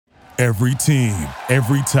Every team,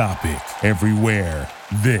 every topic, everywhere.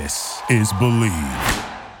 This is Believe.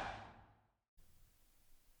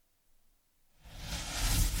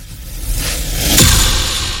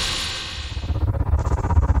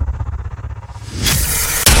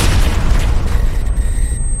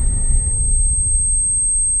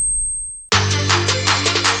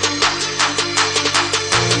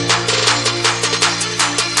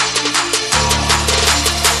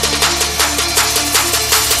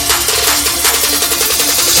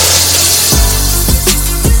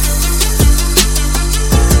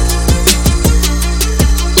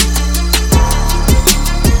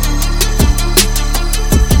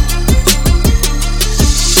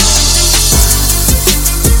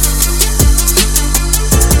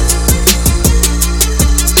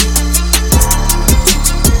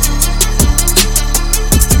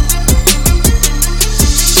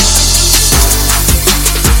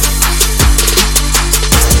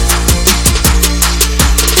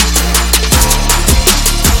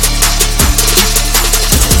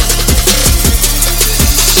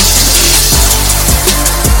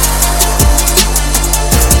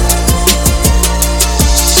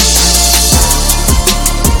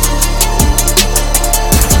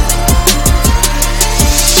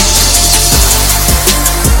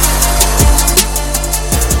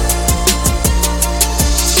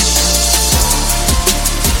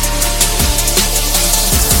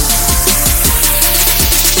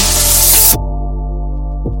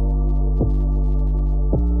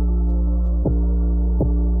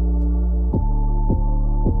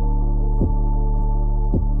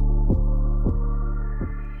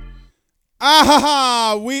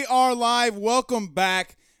 We are live. Welcome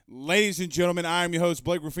back, ladies and gentlemen. I am your host,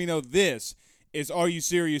 Blake Ruffino. This is Are You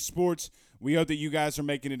Serious Sports. We hope that you guys are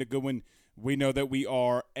making it a good one. We know that we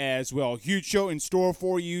are as well. Huge show in store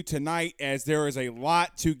for you tonight, as there is a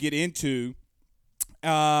lot to get into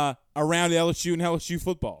around LSU and LSU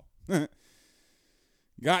football.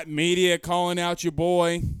 Got media calling out your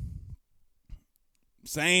boy,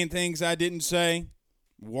 saying things I didn't say,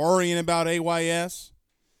 worrying about AYS.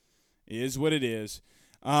 Is what it is.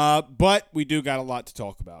 But we do got a lot to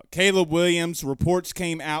talk about. Caleb Williams, reports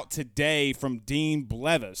came out today from Dean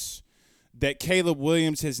Blevis that Caleb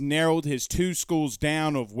Williams has narrowed his two schools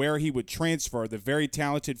down of where he would transfer, the very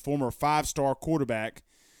talented former five-star quarterback,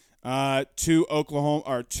 to Oklahoma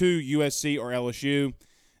or to USC or LSU.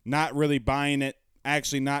 Not really buying it.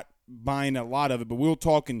 Actually not buying a lot of it, but we'll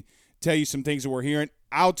talk and tell you some things that we're hearing.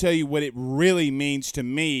 I'll tell you what it really means to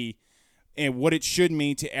me and what it should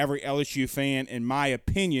mean to every LSU fan, in my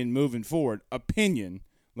opinion, moving forward. Opinion.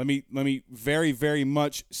 Let me very, very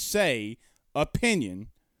much say opinion,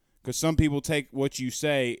 because some people take what you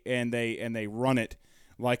say and they run it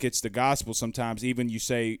like it's the gospel sometimes. Even you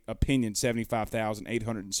say opinion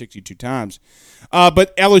 75,862 times.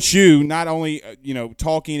 But LSU not only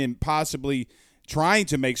talking and possibly trying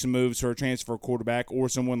to make some moves for a transfer quarterback or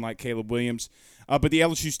someone like Caleb Williams, but the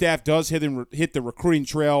LSU staff does hit the recruiting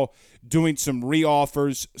trail, doing some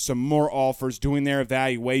re-offers, some more offers, doing their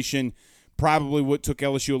evaluation. Probably what took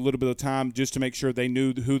LSU a little bit of time just to make sure they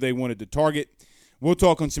knew who they wanted to target. We'll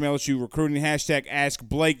talk on some LSU recruiting. Hashtag Ask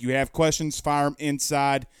Blake. You have questions, fire them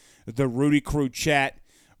inside the Rudy Crew chat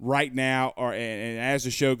right now. And as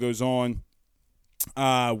the show goes on,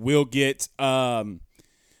 we'll get to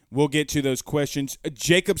those questions.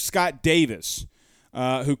 Jacob Scott Davis,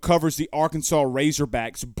 who covers the Arkansas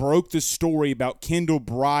Razorbacks, broke the story about Kendall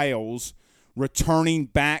Briles returning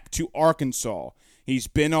back to Arkansas. He's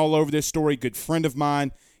been all over this story, good friend of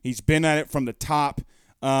mine. He's been at it from the top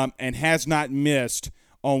and has not missed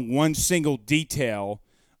on one single detail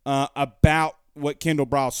about what Kendall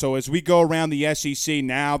Briles. So as we go around the SEC,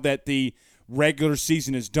 now that the regular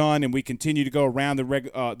season is done and we continue to go around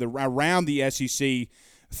around the SEC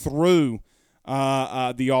through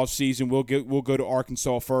the offseason, we'll go to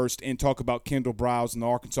Arkansas first and talk about Kendall Briles and the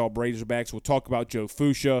Arkansas Razorbacks. We'll talk about Joe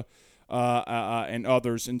Fuchsia and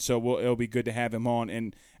others, and so it'll be good to have him on.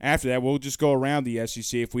 And after that, we'll just go around the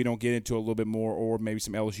SEC if we don't get into a little bit more, or maybe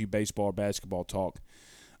some LSU baseball or basketball talk.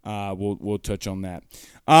 We'll touch on that.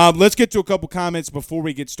 Let's get to a couple comments before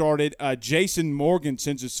we get started. Jason Morgan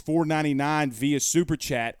sends us $4.99 via Super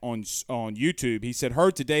Chat on YouTube. He said,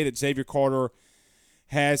 heard today that Xavier Carter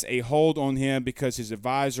has a hold on him because his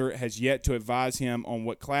advisor has yet to advise him on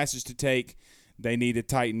what classes to take. They need to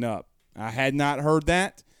tighten up. I had not heard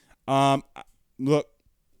that. Look,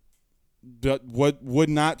 what would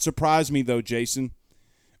not surprise me, though, Jason,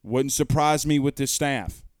 wouldn't surprise me with this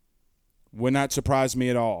staff. Would not surprise me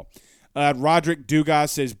at all. Roderick Dugas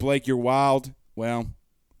says, Blake, you're wild. Well,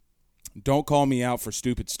 don't call me out for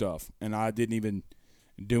stupid stuff. And I didn't even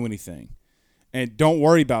do anything. And don't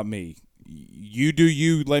worry about me. You do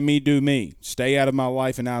you, let me do me. Stay out of my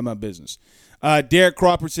life and out of my business. Derek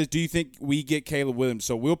Crawford says, do you think we get Caleb Williams?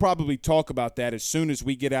 So we'll probably talk about that as soon as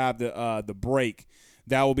we get out of the break.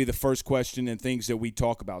 That will be the first question and things that we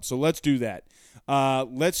talk about. So let's do that.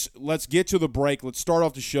 Let's get to the break. Let's start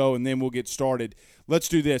off the show, and then we'll get started. Let's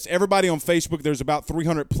do this. Everybody on Facebook, there's about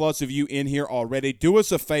 300 plus of you in here already. Do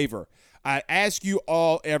us a favor. I ask you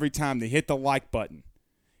all every time to hit the like button.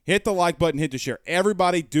 Hit the like button, hit the share.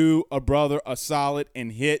 Everybody do a brother a solid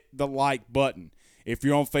and hit the like button. If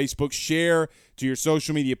you're on Facebook, share to your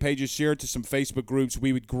social media pages, share it to some Facebook groups.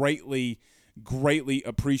 We would greatly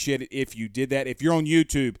appreciate it if you did that. If you're on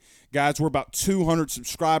YouTube, guys, we're about 200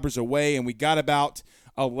 subscribers away, and we got about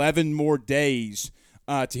 11 more days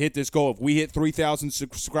to hit this goal. If we hit 3,000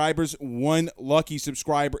 subscribers, one lucky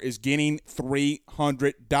subscriber is getting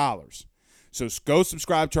 $300. So go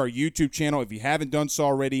subscribe to our YouTube channel. If you haven't done so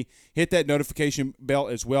already, hit that notification bell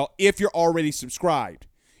as well. If you're already subscribed,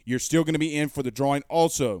 you're still going to be in for the drawing.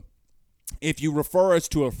 Also, if you refer us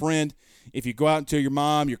to a friend, if you go out and tell your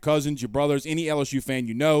mom, your cousins, your brothers, any LSU fan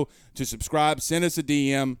you know to subscribe, send us a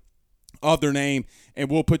DM of their name,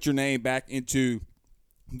 and we'll put your name back into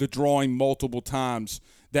the drawing multiple times.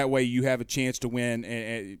 That way you have a chance to win.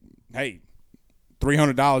 And hey,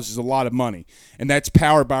 $300 is a lot of money, and that's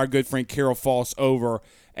powered by our good friend Carol Foss over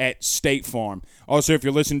at State Farm. Also, if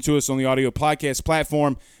you're listening to us on the audio podcast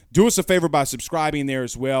platform, do us a favor by subscribing there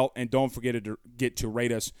as well, and don't forget to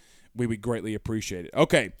rate us. We would greatly appreciate it.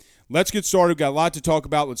 Okay, let's get started. We've got a lot to talk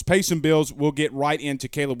about. Let's pay some bills. We'll get right into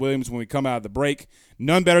Caleb Williams when we come out of the break.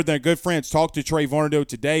 None better than our good friends. Talk to Trey Varnado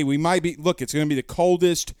today. We might be – look, it's going to be the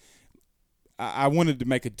coldest – I wanted to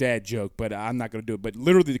make a dad joke, but I'm not going to do it. But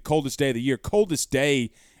literally the coldest day of the year, coldest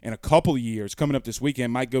day in a couple of years coming up this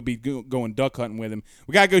weekend. Might be going duck hunting with him.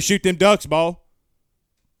 We got to go shoot them ducks, ball.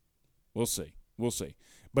 We'll see.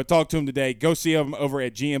 But talk to him today. Go see him over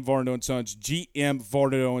at GM Varnado & Sons, GM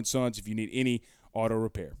Varnado & Sons, if you need any auto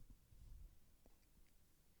repair.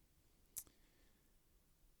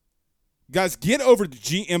 Guys, get over to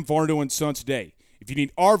GM Varnado & Sons today. If you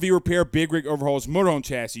need RV repair, big rig overhauls, motorhome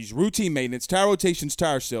chassis, routine maintenance, tire rotations,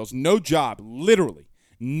 tire sales, no job, literally,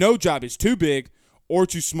 no job is too big or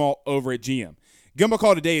too small over at GM. Give them a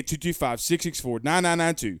call today at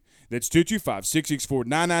 225-664-9992. That's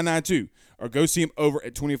 225-664-9992. Or go see them over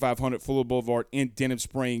at 2500 Fuller Boulevard in Denham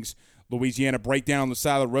Springs, Louisiana. Break down on the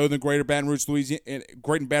side of the road in the greater Baton Rouge, Louisiana,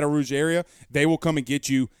 Greater Baton Rouge area. They will come and get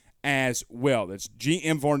you as well. That's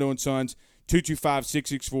GM Varnado & Sons,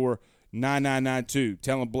 225-664-9992.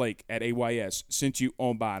 Tell them Blake at AYS sent you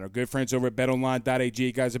on by. Our good friends over at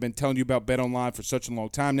betonline.ag. Guys, have been telling you about BetOnline for such a long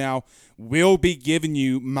time now. We'll be giving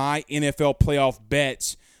you my NFL playoff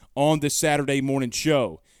bets on the Saturday morning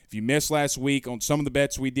show. If you missed last week on some of the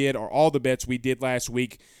bets we did or all the bets we did last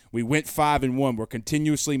week, we went 5-1. We're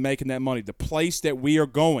continuously making that money. The place that we are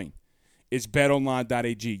going is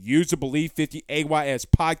betonline.ag. Use the Believe 50 AYS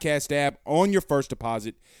podcast app on your first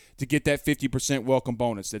deposit to get that 50% welcome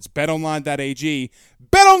bonus. That's betonline.ag.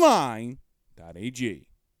 Betonline.ag.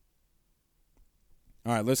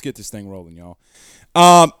 All right, let's get this thing rolling, y'all.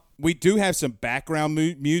 We do have some background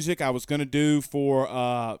music I was going to do for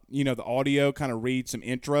the audio, kind of read some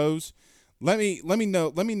intros. Let me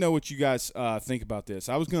know what you guys think about this.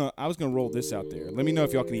 I was gonna roll this out there. Let me know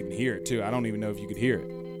if y'all can even hear it too. I don't even know if you could hear it.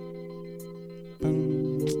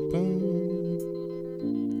 Boom,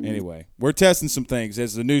 boom. Anyway, we're testing some things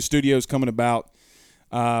as the new studio's coming about.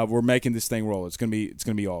 We're making this thing roll. It's gonna be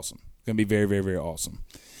awesome. It's gonna be very, very, very awesome.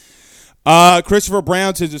 Christopher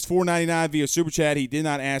Brown says it's $4.99 via Super Chat. He did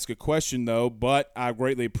not ask a question, though, but I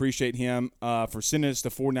greatly appreciate him for sending us the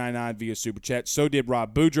 $4.99 via Super Chat. So did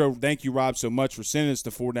Rob Boudreaux. Thank you, Rob, so much for sending us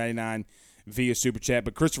the $4.99 via Super Chat.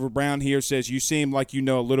 But Christopher Brown here says, you seem like you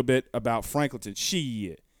know a little bit about Franklinton.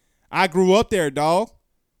 Shit. I grew up there, dog.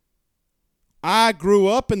 I grew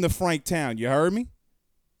up in the Franktown. You heard me?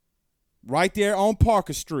 Right there on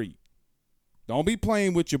Parker Street. Don't be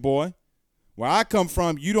playing with your boy. Where I come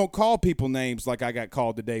from, you don't call people names like I got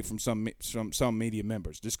called today from some media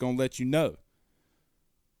members. Just going to let you know.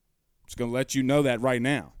 Just going to let you know that right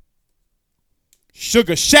now.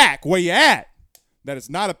 Sugar Shack, where you at? That is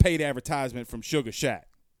not a paid advertisement from Sugar Shack.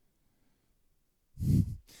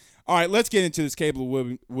 All right, let's get into this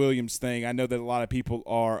Caleb Williams thing. I know that a lot of people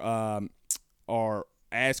are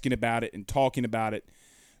asking about it and talking about it.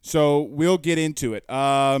 So we'll get into it.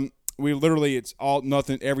 It's all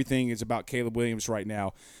nothing. Everything is about Caleb Williams right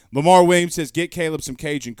now. Lamar Williams says, get Caleb some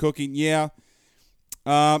Cajun cooking. Yeah.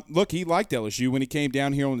 Look, he liked LSU when he came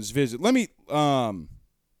down here on his visit. Let me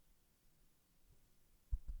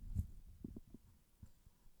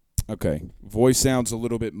Okay. Voice sounds a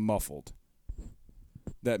little bit muffled.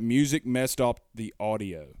 That music messed up the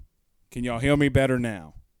audio. Can y'all hear me better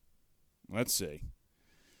now? Let's see.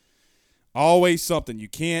 Always something. You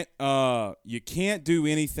can't do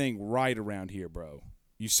anything right around here, bro.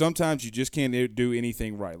 Sometimes you just can't do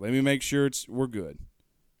anything right. Let me make sure we're good.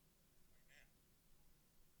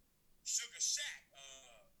 Sugar Shack.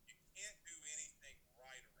 You can't do anything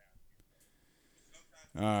right around here.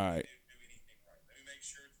 Sometimes all right. Do anything right. Let me make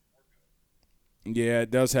sure we're good. Yeah,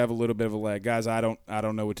 it does have a little bit of a lag, guys. I don't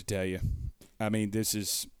know what to tell you. I mean,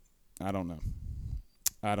 I don't know.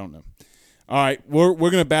 All right,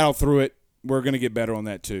 we're gonna battle through it. We're gonna get better on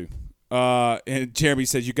that too. And Jeremy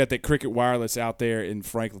says, you got that Cricket Wireless out there in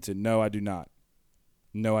Franklinton. No, I do not.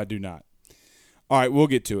 All right, we'll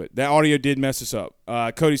get to it. That audio did mess us up.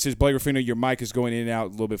 Cody says, Blake Ruffino, your mic is going in and out a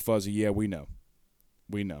little bit fuzzy. Yeah, we know.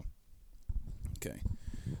 Okay.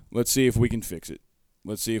 Let's see if we can fix it.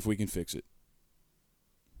 Let's do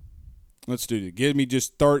it. Give me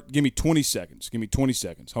 20 seconds.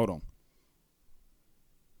 Hold on.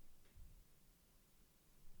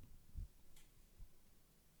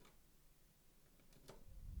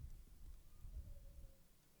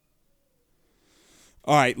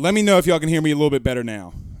 All right, let me know if y'all can hear me a little bit better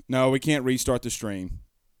now. No, we can't restart the stream.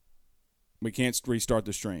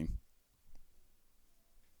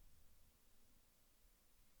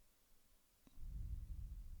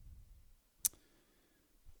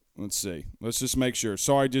 Let's see. Let's just make sure.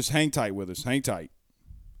 Sorry, just hang tight with us. Hang tight.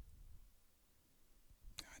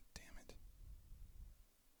 God damn it.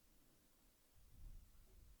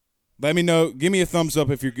 Let me know. Give me a thumbs up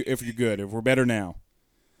if you're good. If we're better now.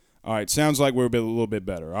 All right, sounds like we're a little bit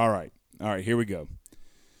better. All right, here we go.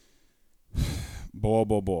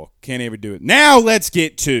 Boy. Can't ever do it. Now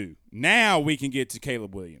we can get to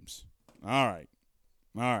Caleb Williams. All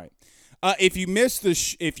right. If you missed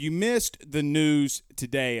the news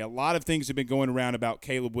today, a lot of things have been going around about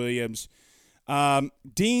Caleb Williams.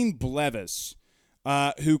 Dean Blevins,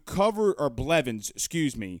 who covers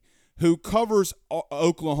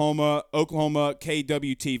Oklahoma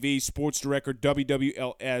KWTV, sports director,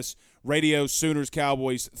 WWLS, radio, Sooners,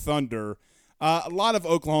 Cowboys, Thunder. A lot of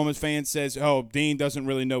Oklahoma fans says, Dean doesn't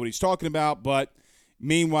really know what he's talking about, but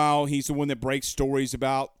meanwhile, he's the one that breaks stories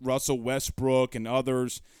about Russell Westbrook and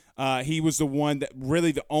others. He was the one that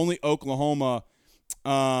really the only Oklahoma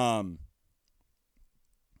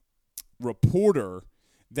reporter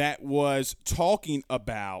that was talking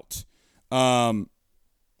about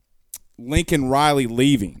Lincoln Riley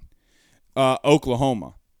leaving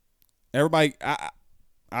Oklahoma. Everybody,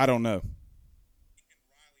 I don't know.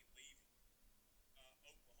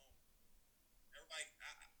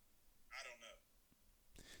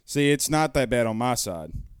 See, it's not that bad on my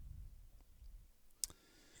side.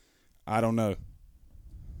 I don't know.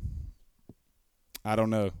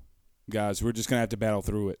 Guys, we're just going to have to battle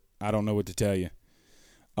through it. I don't know what to tell you.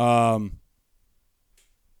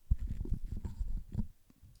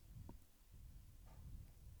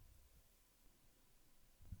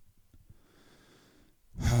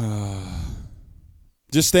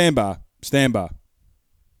 Just stand by.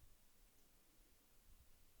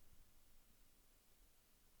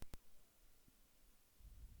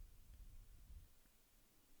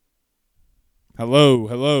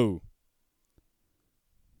 Hello.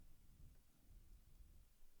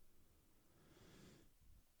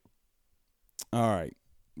 All right.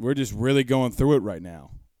 We're just really going through it right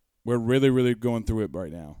now. We're really going through it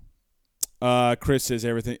right now. Chris says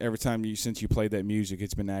every time since you played that music,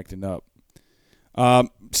 it's been acting up.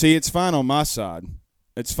 See, it's fine on my side.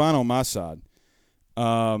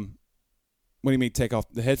 What do you mean take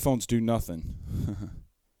off? The headphones do nothing.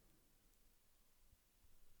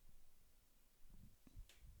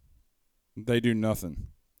 They do nothing.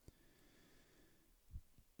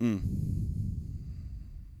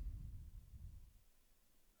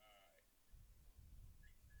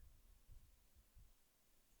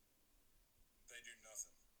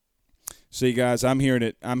 See, guys, I'm hearing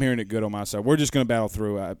it good on my side. We're just going to battle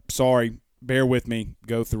through. Sorry, bear with me.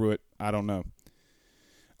 Go through it. I don't know.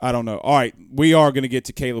 All right, we are going to get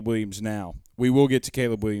to Caleb Williams now. We will get to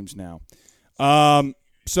Caleb Williams now.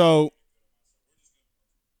 So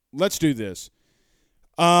let's do this.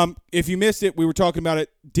 If you missed it, we were talking about it.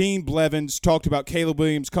 Dean Blevins talked about Caleb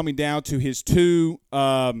Williams coming down to his two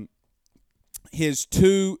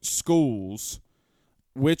schools,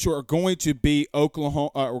 which are going to be Oklahoma,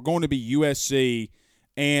 are going to be USC,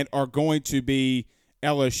 and are going to be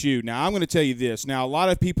LSU. Now, I'm going to tell you this. Now, a lot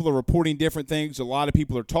of people are reporting different things. A lot of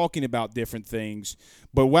people are talking about different things.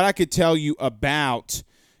 But what I could tell you about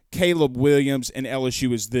Caleb Williams and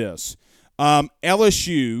LSU is this.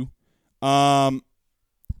 LSU has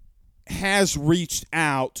reached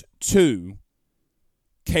out to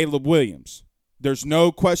Caleb Williams. There's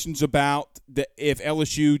no questions about if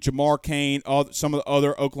LSU, Jamar Cain, some of the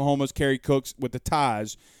other Oklahoma's, Kerry Cooks with the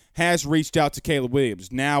ties, has reached out to Caleb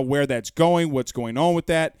Williams. Now, where that's going, what's going on with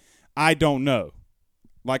that, I don't know.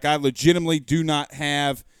 Like, I legitimately do not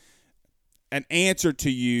have an answer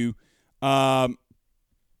to you on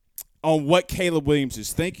what Caleb Williams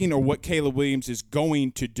is thinking or what Caleb Williams is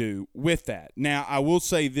going to do with that. Now, I will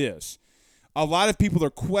say this. A lot of people are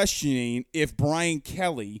questioning if Brian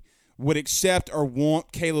Kelly would accept or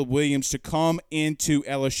want Caleb Williams to come into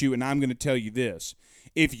LSU, and I'm going to tell you this.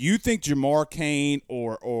 If you think Jamar Cain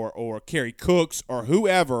or Kerry Cooks or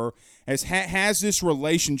whoever has this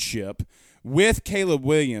relationship with Caleb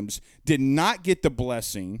Williams, did not get the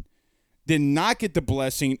blessing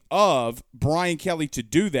of Brian Kelly to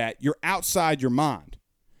do that, you're outside your mind.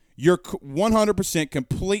 You're 100%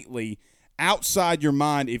 completely outside your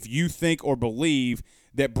mind if you think or believe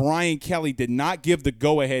that Brian Kelly did not give the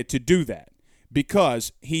go-ahead to do that,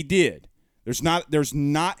 because he did. There's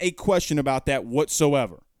not a question about that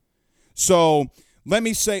whatsoever. So let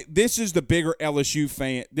me say, this is the bigger LSU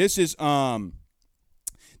fan. This is the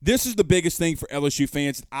biggest thing for LSU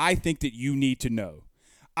fans that I think that you need to know.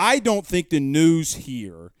 I don't think the news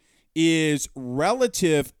here is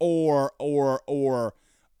relative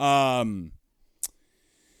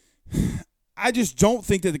I just don't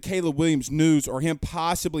think that the Caleb Williams news or him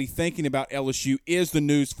possibly thinking about LSU is the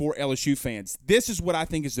news for LSU fans. This is what I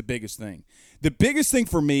think is the biggest thing. The biggest thing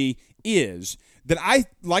for me is that I've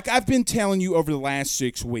been telling you over the last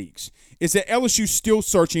 6 weeks, is that LSU's still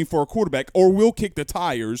searching for a quarterback or will kick the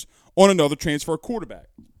tires on another transfer quarterback.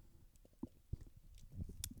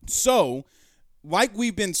 So, like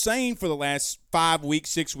we've been saying for the last 5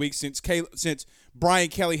 weeks, 6 weeks since Brian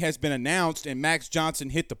Kelly has been announced and Max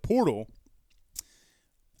Johnson hit the portal,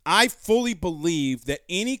 I fully believe that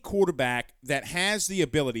any quarterback that has the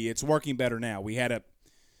ability, it's working better now. We had to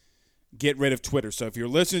get rid of Twitter. So if you're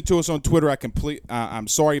listening to us on Twitter, I'm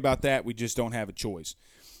sorry about that. We just don't have a choice.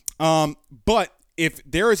 But if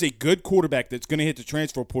there is a good quarterback that's going to hit the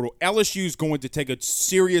transfer portal, LSU is going to take a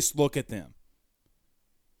serious look at them.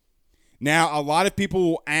 Now, a lot of people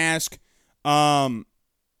will ask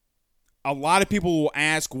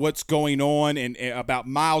what's going on and about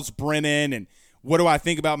Miles Brennan and what do I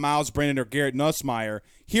think about Miles Brennan or Garrett Nussmeier.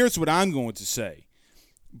 Here's what I'm going to say.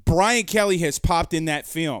 Brian Kelly has popped in that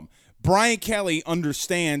film. Brian Kelly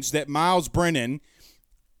understands that Miles Brennan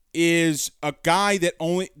is a guy that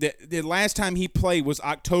the last time he played was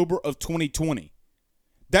October of 2020.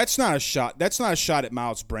 That's not a shot. That's not a shot at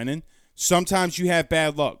Miles Brennan. Sometimes you have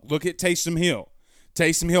bad luck. Look at Taysom Hill.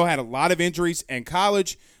 Taysom Hill had a lot of injuries in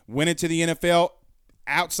college, went into the NFL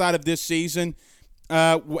outside of this season.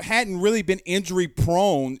 Hadn't really been injury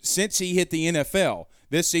prone since he hit the NFL.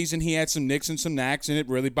 This season he had some nicks and some knacks, and it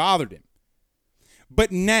really bothered him.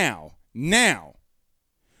 But now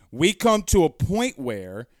we come to a point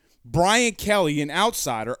where Brian Kelly, an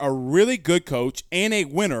outsider, a really good coach and a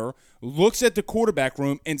winner, looks at the quarterback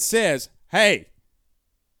room and says, hey,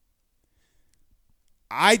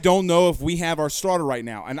 I don't know if we have our starter right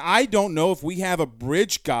now, and I don't know if we have a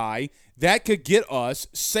bridge guy that could get us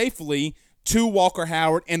safely to Walker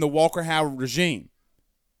Howard and the Walker Howard regime.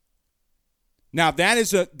 Now, that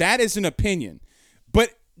is an opinion.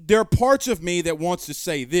 But there are parts of me that wants to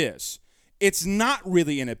say this. It's not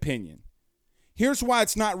really an opinion. Here's why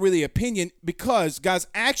it's not really opinion, because, guys,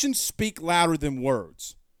 actions speak louder than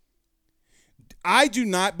words. I do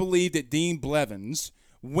not believe that Dean Blevins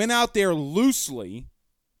went out there loosely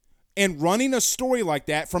and running a story like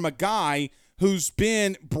that from a guy who's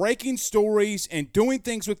been breaking stories and doing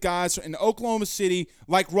things with guys in Oklahoma City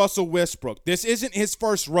like Russell Westbrook. This isn't his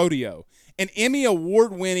first rodeo. An Emmy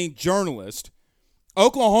award-winning journalist.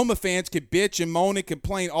 Oklahoma fans could bitch and moan and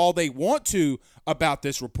complain all they want to about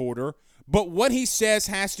this reporter, but what he says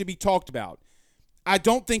has to be talked about. I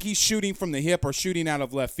don't think he's shooting from the hip or shooting out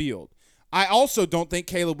of left field. I also don't think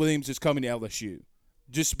Caleb Williams is coming to LSU,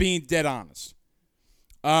 just being dead honest.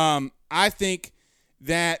 I think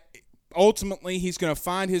that ultimately he's going to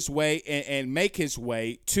find his way and make his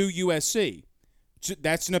way to USC.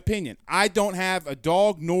 That's an opinion. I don't have a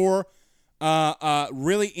dog nor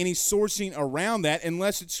really any sourcing around that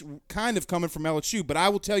unless it's kind of coming from LSU. But I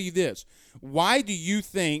will tell you this. Why do you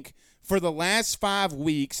think for the last 5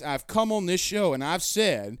 weeks I've come on this show and I've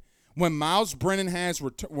said when Miles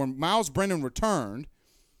Brennan returned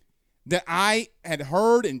that I had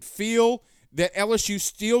heard and feel that LSU's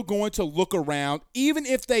still going to look around even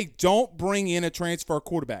if they don't bring in a transfer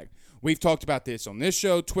quarterback? We've talked about this on this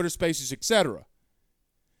show, Twitter Spaces, etc.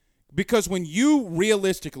 Because when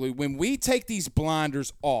we take these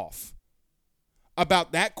blinders off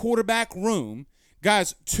about that quarterback room,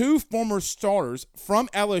 guys, 2 former starters from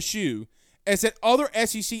LSU as at other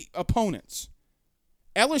SEC opponents.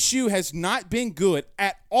 LSU has not been good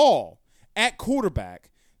at all at quarterback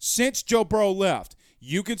since Joe Burrow left.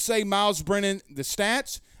 You could say Miles Brennan, the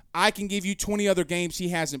stats, I can give you 20 other games he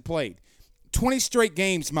hasn't played. 20 straight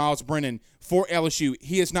games, Miles Brennan, for LSU.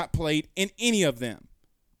 He has not played in any of them.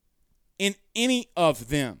 In any of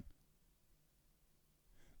them.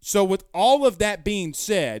 So with all of that being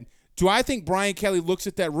said, do I think Brian Kelly looks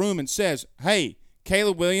at that room and says, hey,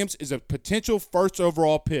 Caleb Williams is a potential first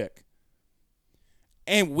overall pick?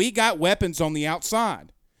 And we got weapons on the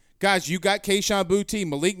outside. Guys, you got Kayshon Boutte,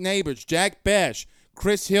 Malik Nabers, Jack Bech,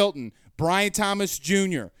 Chris Hilton, Brian Thomas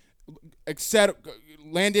Jr., etc.,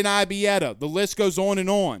 Landon Ibieta. The list goes on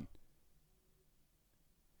and on.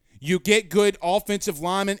 You get good offensive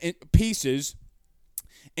lineman pieces,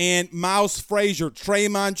 and Miles Frazier,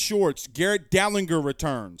 Traymon Shorts, Garrett Dellinger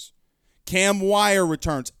returns. Cam Wire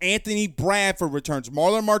returns. Anthony Bradford returns.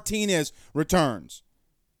 Marlon Martinez returns.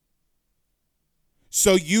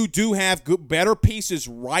 So you do have better pieces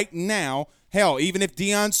right now. Hell, even if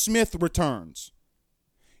Deion Smith returns,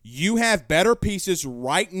 you have better pieces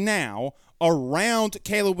right now around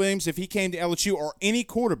Caleb Williams if he came to LSU or any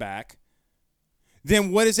quarterback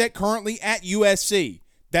than what is at currently at USC.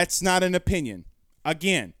 That's not an opinion.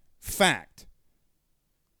 Again, fact.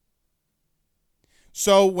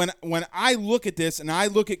 So when I look at this and I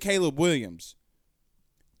look at Caleb Williams,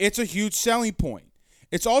 it's a huge selling point.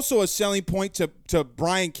 It's also a selling point to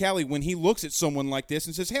Brian Kelly when he looks at someone like this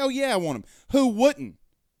and says, hell yeah, I want him. Who wouldn't?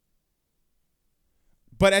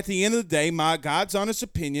 But at the end of the day, my God's honest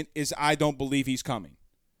opinion is I don't believe he's coming.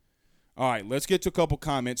 All right, let's get to a couple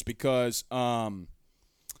comments because,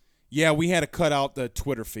 we had to cut out the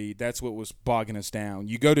Twitter feed. That's what was bogging us down.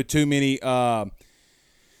 You go to too many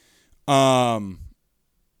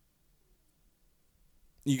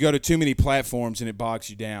you go to too many platforms and it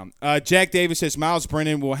bogs you down. Jack Davis says Miles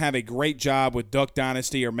Brennan will have a great job with Duck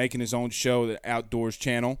Dynasty or making his own show, the Outdoors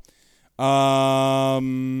Channel. Tyler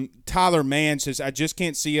Mann says, I just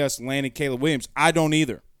can't see us landing Caleb Williams. I don't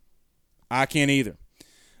either. I can't either.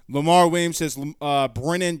 Lamar Williams says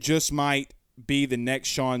Brennan just might be the next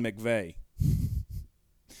Sean McVay.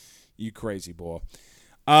 You crazy boy.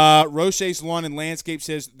 Roche's Lawn and Landscape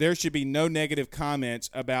says there should be no negative comments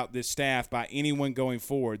about this staff by anyone going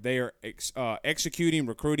forward. They are executing,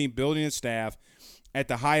 recruiting, building a staff at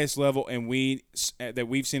the highest level that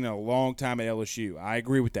we've seen in a long time at LSU. I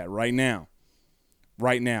agree with that right now.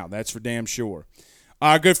 Right now, that's for damn sure.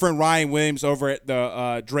 Our good friend Ryan Williams over at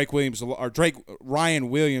the Ryan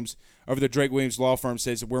Williams over the Drake Williams Law Firm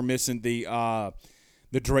says that we're missing the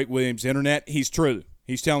Drake Williams internet. He's true.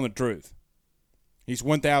 He's telling the truth. He's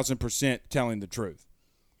 1,000% telling the truth.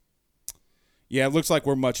 Yeah, it looks like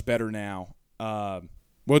we're much better now.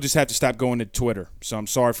 We'll just have to stop going to Twitter. So I'm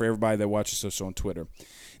sorry for everybody that watches us on Twitter.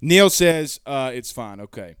 Neil says it's fine.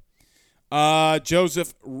 Okay.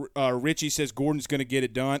 Joseph Richie says Gordon's going to get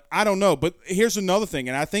it done. I don't know, but here's another thing,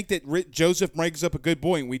 and I think that Joseph brings up a good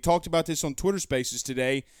point. We talked about this on Twitter Spaces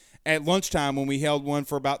today at lunchtime when we held one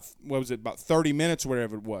for about 30 minutes or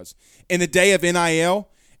whatever it was. In the day of NIL,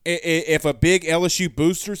 if a big LSU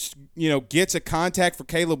booster, gets a contact for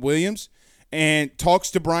Caleb Williams and talks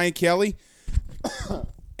to Brian Kelly,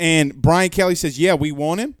 and Brian Kelly says, yeah, we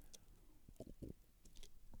want him,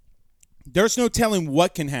 there's no telling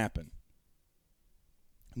what can happen.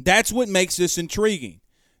 That's what makes this intriguing.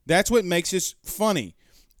 That's what makes this funny.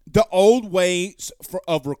 The old ways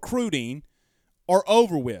of recruiting are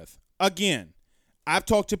over with. Again, I've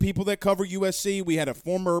talked to people that cover USC. We had a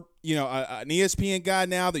former, an ESPN guy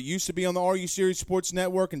now that used to be on the RU Series Sports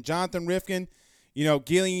Network, and Jonathan Rifkin,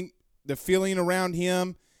 getting the feeling around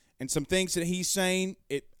him and some things that he's saying.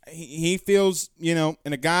 He feels, and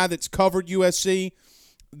a guy that's covered USC,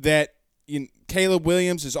 that Caleb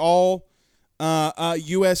Williams is all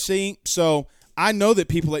USC. So I know that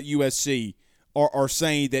people at USC are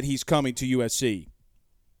saying that he's coming to USC.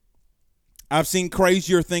 I've seen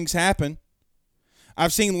crazier things happen.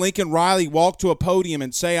 I've seen Lincoln Riley walk to a podium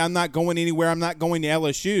and say, I'm not going anywhere. I'm not going to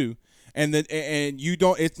LSU. And you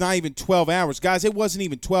don't, it's not even 12 hours. Guys, it wasn't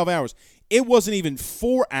even 12 hours. It wasn't even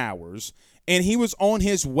 4 hours. And he was on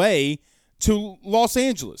his way to Los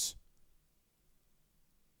Angeles.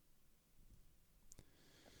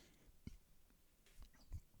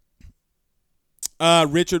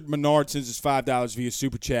 Richard Menard sends us $5 via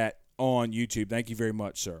Super Chat on YouTube. Thank you very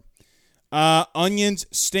much, sir. Onions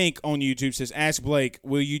Stink on YouTube says, ask Blake,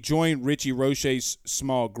 will you join Richie Roche's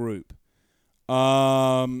small group?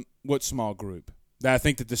 What small group? That I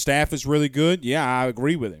think that the staff is really good? Yeah, I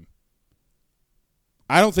agree with him.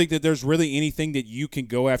 I don't think that there's really anything that you can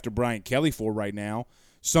go after Brian Kelly for right now.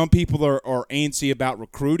 Some people are antsy about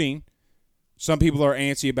recruiting. Some people are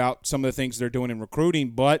antsy about some of the things they're doing in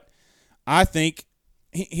recruiting. But I think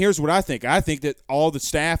here's what I think. I think that all the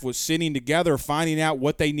staff was sitting together, finding out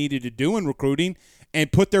what they needed to do in recruiting,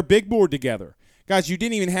 and put their big board together. Guys, you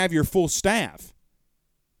didn't even have your full staff.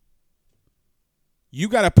 You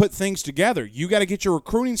got to put things together. You got to get your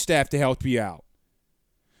recruiting staff to help you out.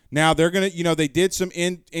 Now, they're going to, they did some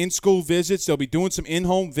in-school visits. They'll be doing some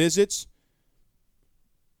in-home visits.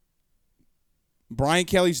 Brian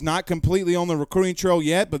Kelly's not completely on the recruiting trail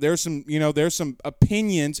yet, but there's some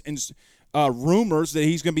opinions and rumors that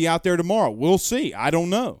he's going to be out there tomorrow. We'll see. I don't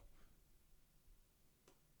know.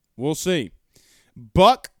 We'll see.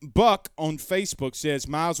 Buck on Facebook says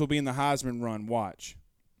Miles will be in the Heisman run. Watch.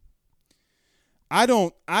 I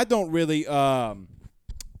don't really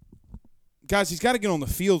guys, he's got to get on the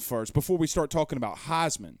field first before we start talking about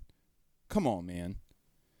Heisman. Come on, man.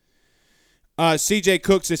 CJ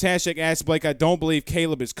Cook says, #Ask Blake, I don't believe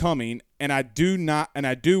Caleb is coming, and I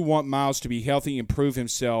do want Miles to be healthy and prove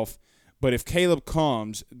himself, but if Caleb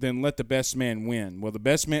comes, then let the best man win. Well, the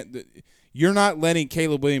best man you're not letting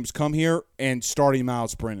Caleb Williams come here and starting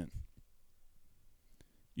Miles Brennan.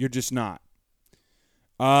 You're just not.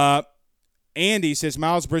 Andy says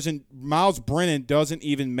Miles Brennan doesn't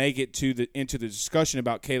even make it into the discussion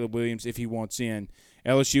about Caleb Williams if he wants in.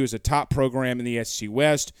 LSU is a top program in the SEC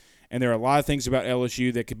West, and there are a lot of things about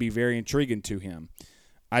LSU that could be very intriguing to him.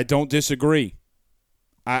 I don't disagree.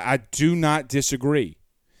 I do not disagree.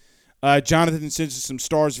 Jonathan sends us some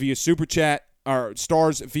stars via Super Chat, or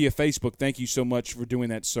stars via Facebook. Thank you so much for doing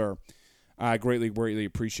that, sir. I greatly, greatly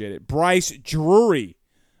appreciate it. Bryce Drury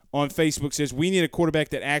on Facebook says, we need a quarterback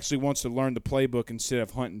that actually wants to learn the playbook instead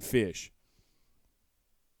of hunting fish.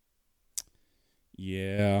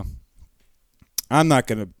 Yeah. I'm not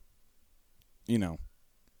going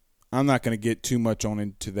to get too much on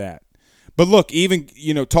into that. But look, even,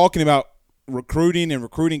 talking about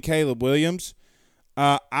recruiting Caleb Williams,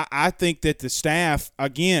 I think that the staff,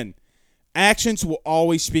 again, actions will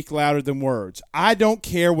always speak louder than words. I don't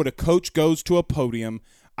care what a coach goes to a podium.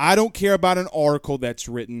 I don't care about an article that's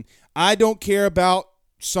written. I don't care about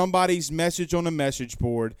somebody's message on a message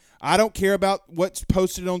board. I don't care about what's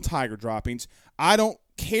posted on Tiger Droppings. I don't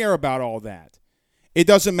care about all that. It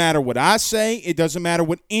doesn't matter what I say. It doesn't matter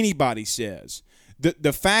what anybody says.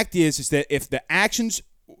 The fact is that if the actions,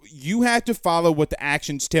 you have to follow what the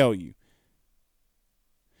actions tell you.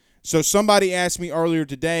 So somebody asked me earlier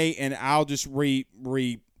today, and I'll just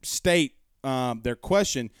restate their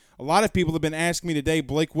question. A lot of people have been asking me today,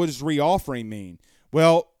 Blake, what does reoffering mean?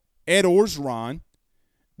 Well, Ed Orgeron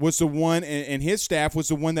was the one, and his staff was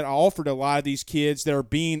the one that offered a lot of these kids that are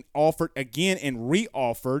being offered again and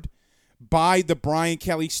re-offered by the Brian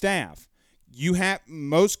Kelly staff.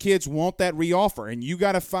 Most kids want that reoffer, and you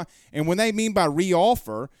got to find. And when they mean by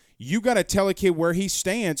reoffer, you got to tell a kid where he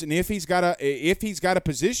stands and if he's got a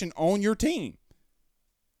position on your team.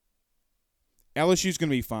 LSU's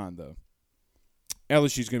going to be fine, though.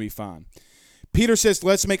 LSU's going to be fine. Peter says,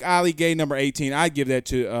 let's make Ali Gay number 18. I'd give that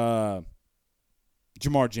to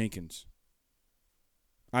Jamar Jenkins.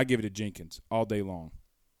 I'd give it to Jenkins all day long.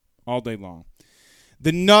 All day long.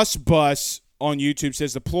 The Nuss Bus on YouTube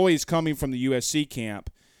says, the ploy is coming from the USC camp.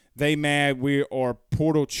 They mad we are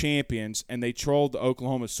portal champions, and they trolled the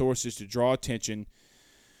Oklahoma sources to draw attention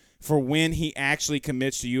for when he actually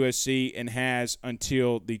commits to USC and has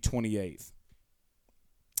until the 28th.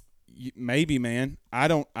 Maybe, man. I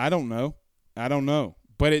don't know. I don't know.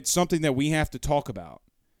 But it's something that we have to talk about.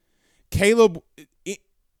 Caleb,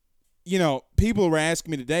 people were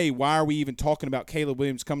asking me today, why are we even talking about Caleb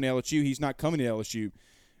Williams coming to LSU? He's not coming to LSU.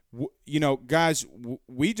 Guys,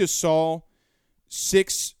 we just saw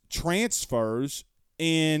 6 transfers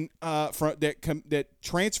that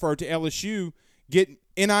transferred to LSU get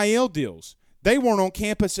NIL deals. They weren't on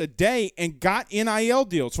campus a day and got NIL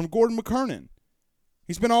deals from Gordon McKernan.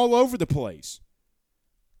 He's been all over the place.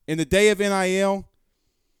 In the day of NIL,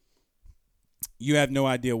 you have no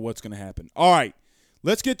idea what's going to happen. All right,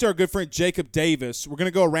 let's get to our good friend Jacob Davis. We're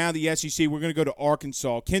going to go around the SEC. We're going to go to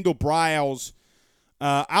Arkansas. Kendall Briles,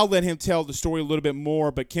 I'll let him tell the story a little bit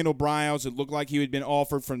more, but Kendall Briles, it looked like he had been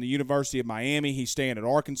offered from the University of Miami. He's staying at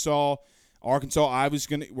Arkansas. We're going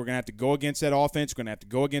to have to go against that offense. We're going to have to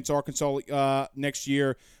go against Arkansas next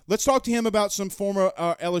year. Let's talk to him about some former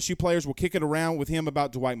LSU players. We'll kick it around with him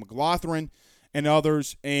about Dwight McGlothern and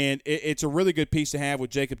others. And it's a really good piece to have with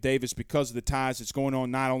Jacob Davis because of the ties that's going on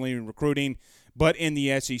not only in recruiting but in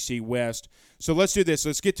the SEC West. So let's do this.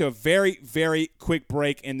 Let's get to a very, very quick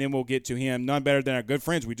break, and then we'll get to him. None better than our good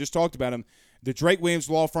friends. We just talked about him. The Drake Williams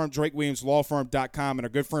Law Firm, drakewilliamslawfirm.com, and our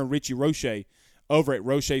good friend Richie Roche over at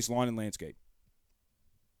Roche's Lawn and Landscape.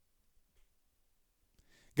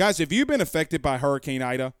 Guys, if you've been affected by Hurricane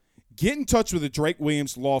Ida, get in touch with the Drake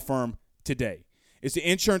Williams Law Firm today. Is the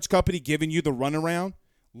insurance company giving you the runaround?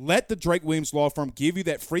 Let the Drake Williams Law Firm give you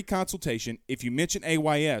that free consultation if you mention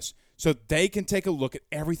AYS so they can take a look at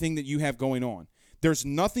everything that you have going on. There's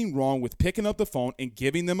nothing wrong with picking up the phone and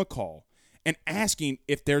giving them a call and asking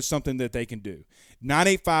if there's something that they can do.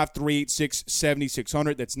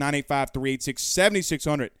 985-386-7600. That's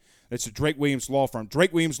 985-386-7600. That's the Drake Williams Law Firm.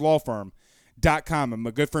 drakewilliamslawfirm.com. And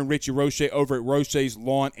my good friend Richie Roche over at Roche's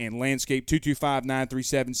Lawn and Landscape,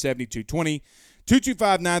 225-937-7220.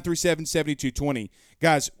 225-937-7220.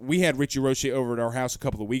 Guys, we had Richie Roche over at our house a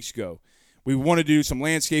couple of weeks ago. We wanted to do some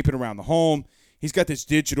landscaping around the home. He's got this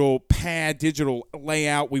digital pad, digital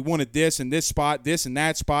layout. We wanted this and this spot, this and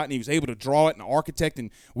that spot, and he was able to draw it and architect, and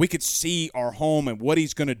we could see our home and what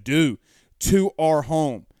he's going to do to our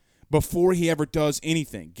home before he ever does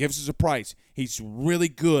anything. Gives us a price. He's really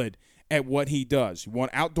good at what he does. You want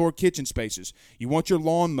outdoor kitchen spaces. You want your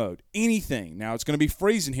lawn mowed. Anything. Now, it's going to be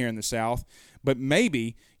freezing here in the South, but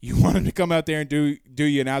maybe you want him to come out there and do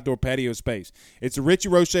you an outdoor patio space. It's Richie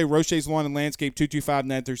Roche, Roche's Lawn and Landscape,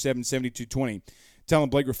 225-937-7220. Tell him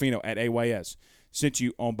Blake Ruffino at AYS sent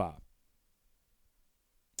you on by.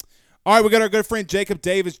 All right, we got our good friend Jacob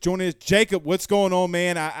Davis joining us. Jacob, what's going on,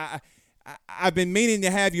 man? I've been meaning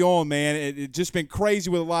to have you on, man. It's just been crazy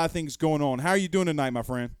with a lot of things going on. How are you doing tonight, my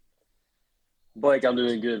friend? Blake, I'm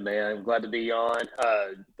doing good, man. I'm glad to be on.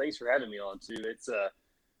 Thanks for having me on too. It's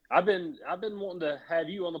I've been wanting to have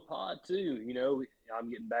you on the pod too. You know, I'm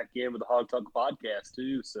getting back in with the Hog Talk podcast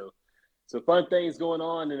too. So fun things going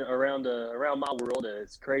on around my world.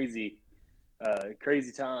 It's crazy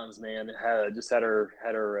times, man. Just had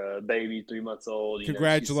her baby, 3 months old.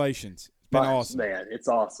 Congratulations! It's been awesome, man. It's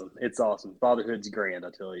awesome. Fatherhood's grand,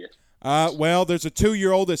 I tell you. Well, there's a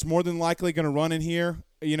 2-year-old that's more than likely going to run in here,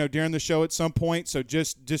 during the show at some point. So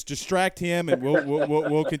just distract him, and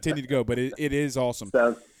we'll continue to go. But it is awesome.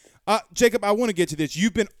 Jacob, I want to get to this.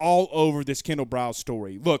 You've been all over this Kendall Briles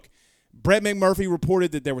story. Look, Brett McMurphy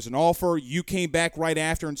reported that there was an offer. You came back right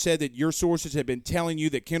after and said that your sources had been telling you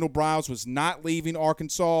that Kendall Briles was not leaving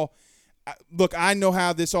Arkansas. Look, I know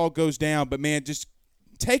how this all goes down, but, man, just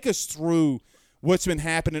take us through what's been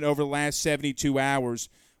happening over the last 72 hours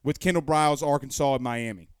with Kendall Briles, Arkansas, and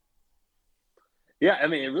Miami. Yeah, I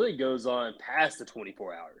mean, it really goes on past the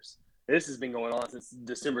 24 hours. This has been going on since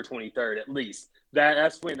December 23rd, at least.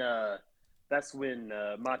 That's when my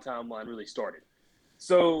timeline really started.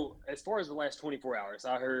 So as far as the last 24 hours,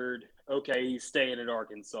 I heard, okay, he's staying at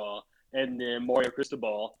Arkansas, and then Mario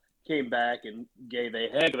Cristobal came back and gave a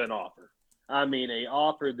heck of an offer. I mean, an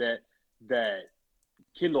offer that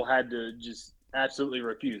Kendall had to just absolutely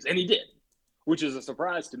refuse, and he did, which is a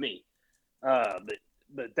surprise to me.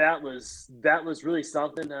 But that was really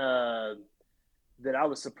something that I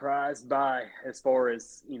was surprised by. As far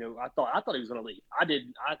as, I thought he was going to leave. I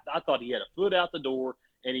thought he had a foot out the door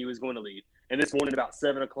and he was going to leave. And this morning about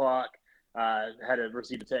 7:00, I had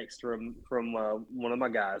received a text from one of my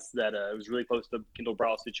guys that was really close to the Kendall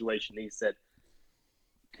Briles situation. He said,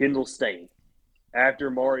 Kendall's staying.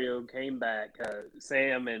 After Mario came back,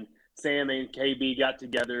 Sam and KB got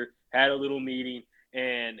together, had a little meeting,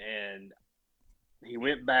 and he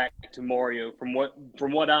went back to Mario. From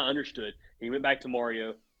what I understood, he went back to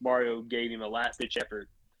Mario. Mario gave him a last-ditch effort,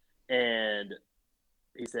 and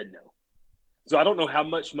he said no. So I don't know how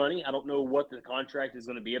much money. I don't know what the contract is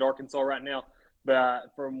going to be at Arkansas right now.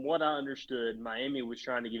 But from what I understood, Miami was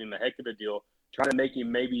trying to give him a heck of a deal, trying to make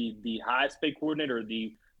him maybe the highest-paid coordinator or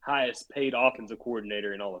the highest-paid offensive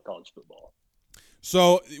coordinator in all of college football.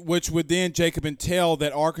 So, which would then, Jacob, entail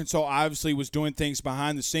that Arkansas obviously was doing things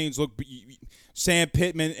behind the scenes. Look, Sam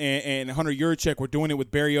Pittman and Hunter Yurachek were doing it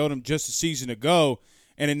with Barry Odom just a season ago,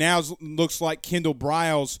 and it now looks like Kendall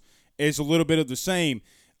Briles is a little bit of the same.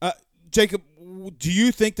 Jacob, do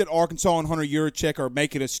you think that Arkansas and Hunter Yurachek are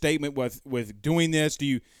making a statement with doing this?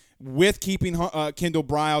 With keeping Kendall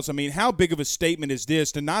Briles, I mean, how big of a statement is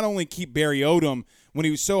this to not only keep Barry Odom when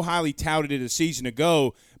he was so highly touted a season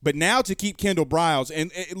ago, but now to keep Kendall Briles?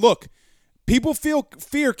 And look, people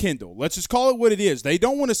fear Kendall. Let's just call it what it is. They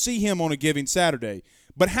don't want to see him on a given Saturday.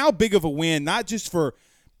 But how big of a win, not just for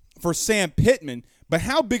Sam Pittman, but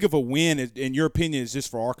how big of a win, in your opinion, is this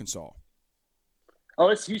for Arkansas? Oh,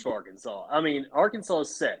 it's huge for Arkansas. I mean, Arkansas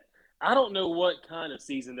is set. I don't know what kind of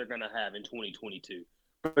season they're going to have in 2022.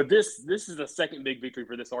 But this is the second big victory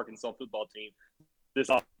for this Arkansas football team this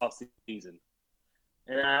off season.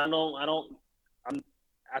 And I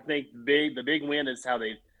think the big win is how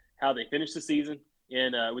they finished the season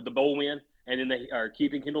with the bowl win, and then they are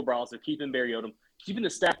keeping Kendall Briles, they're keeping Barry Odom, keeping the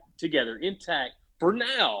staff together intact for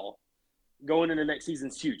now. Going into next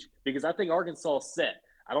season's huge because I think Arkansas is set.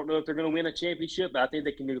 I don't know if they're going to win a championship, but I think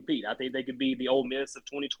they can compete. I think they could be the Ole Miss of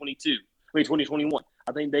 2021.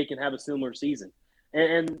 I think they can have a similar season,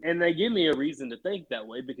 and they give me a reason to think that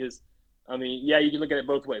way because, I mean, yeah, you can look at it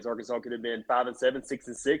both ways. Arkansas could have been 5-7,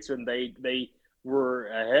 6-6, and they were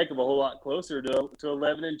a heck of a whole lot closer to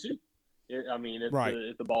 11-2.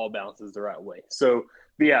 If the ball bounces the right way. So,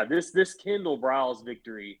 but yeah, this Kendall Briles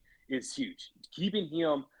victory is huge. Keeping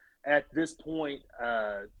him at this point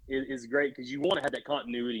is great because you want to have that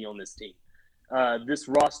continuity on this team. This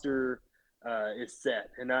roster is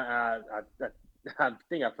set, and I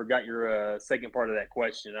think I forgot your second part of that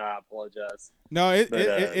question. I apologize. No,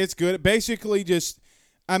 it's good. Basically, just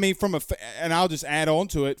I mean, and I'll just add on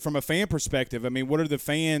to it from a fan perspective. I mean, what are the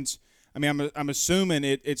fans? I mean, I'm assuming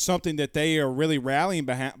it's something that they are really rallying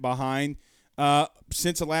behind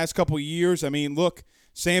since the last couple of years. I mean, look.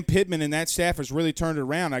 Sam Pittman and that staff has really turned it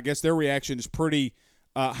around. I guess their reaction is pretty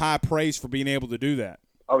high praise for being able to do that.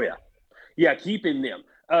 Oh, yeah. Yeah, keeping them.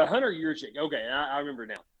 Hunter Yurchek. Okay, I remember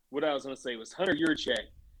now. What I was going to say was Hunter Yurchek,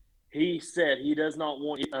 he said he does not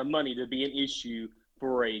want money to be an issue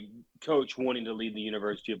for a coach wanting to lead the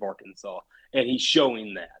University of Arkansas, and he's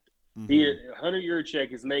showing that. Mm-hmm. Hunter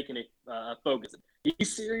Yurchek is making it a focus.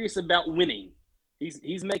 He's serious about winning.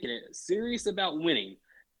 He's making it serious about winning.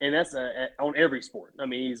 And that's on every sport. I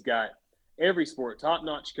mean, he's got every sport,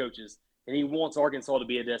 top-notch coaches, and he wants Arkansas to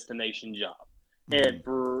be a destination job.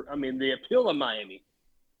 Mm-hmm. And the appeal of Miami,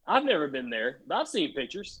 I've never been there, but I've seen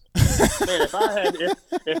pictures. Man, if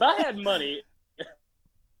I had money,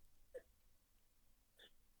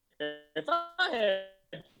 I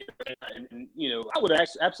would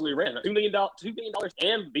absolutely rent $2 million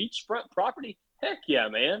and beachfront property. Heck yeah,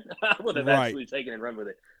 man! I would have actually taken and run with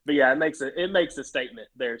it. But yeah, it makes a statement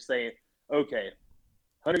there saying, okay,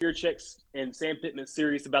 Hunter Yurchek and Sam Pittman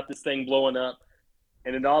serious about this thing blowing up,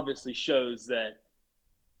 and it obviously shows that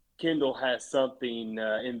Kendall has something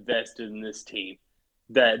invested in this team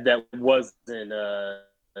that wasn't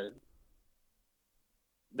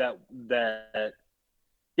that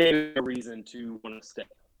gave a reason to want to stay,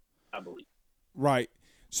 I believe. Right.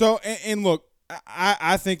 So and look.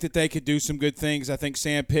 I think that they could do some good things. I think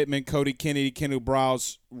Sam Pittman, Cody Kennedy, Kendall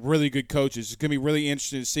Briles, really good coaches. It's going to be really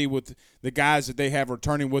interesting to see what the guys that they have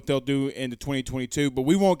returning, what they'll do into 2022. But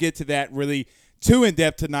we won't get to that really too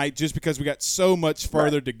in-depth tonight just because we got so much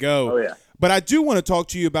further to go. Oh, yeah. But I do want to talk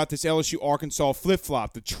to you about this LSU-Arkansas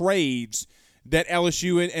flip-flop, the trades that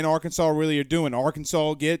LSU and Arkansas really are doing.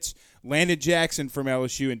 Arkansas gets Landon Jackson from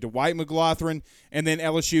LSU and Dwight McGlothern, and then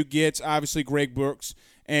LSU gets, obviously, Greg Brooks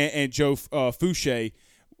and Joe Fouché.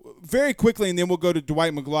 Very quickly, and then we'll go to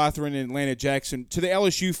Dwight McGlothern and Atlanta Jackson. To the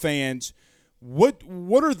LSU fans, what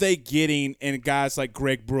are they getting in guys like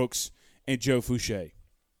Greg Brooks and Joe Fouché?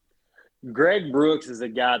 Greg Brooks is a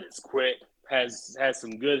guy that's quick, has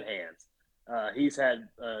some good hands. He's had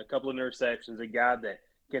a couple of interceptions, a guy that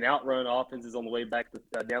can outrun offenses on the way back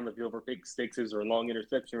down the field for pick sixes or long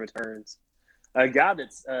interception returns. A guy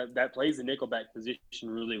that plays the nickelback position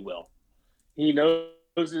really well. He knows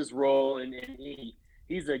his role, and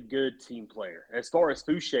he's a good team player. As far as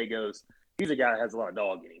Fouché goes, he's a guy that has a lot of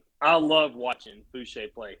dog in him. I love watching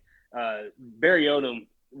Fouché play. Barry Odom,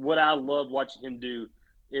 what I love watching him do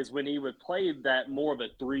is when he would play that more of a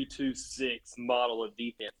 3-2-6 model of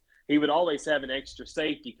defense, he would always have an extra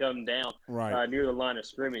safety come down near the line of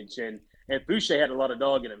scrimmage. And Fouché had a lot of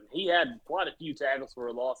dog in him. He had quite a few tackles for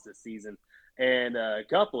a loss this season and a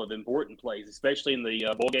couple of important plays, especially in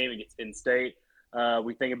the bowl game against Penn State.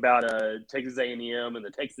 We think about Texas A&M and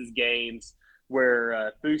the Texas games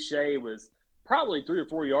where Fouché was probably 3 or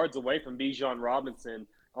 4 yards away from Bijan Robinson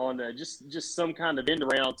on just some kind of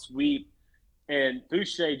end-around sweep. And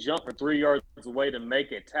Fouché jumped from 3 yards away to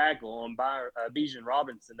make a tackle on Bijan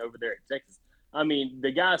Robinson over there at Texas. I mean,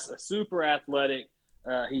 the guy's super athletic.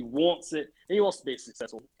 He wants it, and he wants to be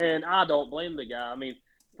successful. And I don't blame the guy. I mean,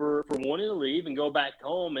 for wanting to leave and go back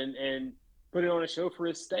home and put it on a show for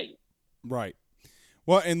his state. Right.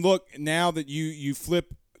 Well, and look, now that you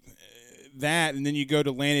flip that and then you go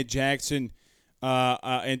to Landon Jackson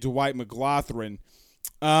and Dwight McGlothern,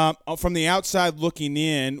 from the outside looking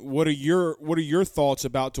in, what are your thoughts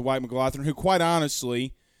about Dwight McGlothern, who quite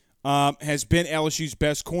honestly has been LSU's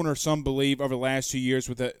best corner, some believe, over the last 2 years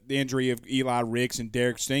with the injury of Eli Ricks and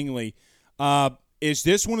Derek Stingley. is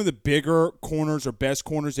this one of the bigger corners or best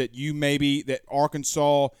corners that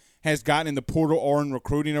Arkansas has gotten in the portal or in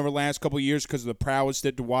recruiting over the last couple of years because of the prowess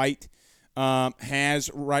that Dwight has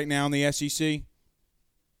right now in the SEC?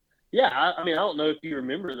 Yeah, I mean, I don't know if you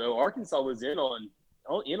remember though, Arkansas was in on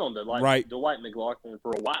the Dwight McLaughlin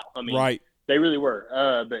for a while. I mean, they really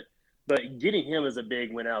were. But getting him is a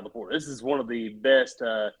big win out of the portal. This is one of the best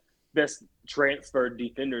transferred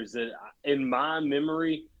defenders that, in my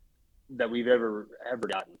memory, that we've ever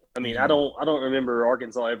gotten. I mean, I don't remember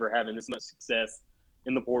Arkansas ever having this much success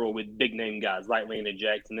in the portal with big name guys like Landon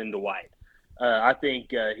Jackson and Dwight. I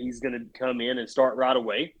think he's going to come in and start right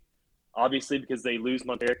away. Obviously, because they lose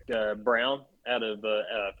Monteric Brown out of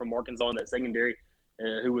from Arkansas in that secondary,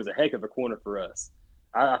 who was a heck of a corner for us.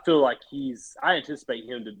 I feel like I anticipate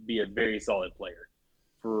him to be a very solid player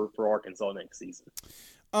for Arkansas next season.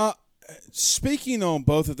 Speaking on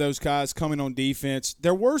both of those guys coming on defense,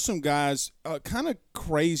 there were some guys kind of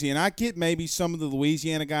crazy, and I get maybe some of the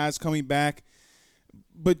Louisiana guys coming back.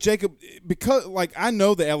 But, Jacob, because I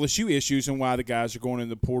know the LSU issues and why the guys are going in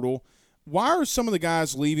the portal, why are some of the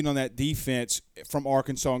guys leaving on that defense from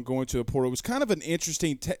Arkansas and going to the portal? It was kind of an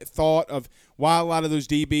interesting thought of why a lot of those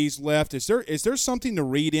DBs left. Is there something to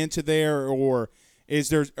read into there, or is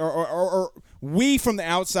there or we from the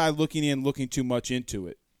outside looking in looking too much into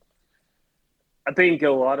it? I think a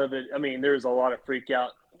lot of it. I mean, there's a lot of freak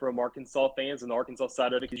out from Arkansas fans on the Arkansas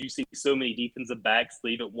side of it because you see so many defensive backs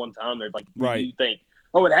leave at one time. They're like, you think,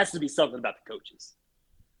 oh, it has to be something about the coaches,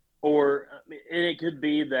 or and it could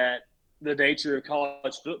be that. The nature of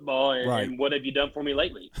college football and what have you done for me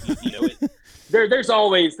lately? There's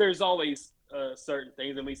always certain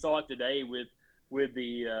things, and we saw it today with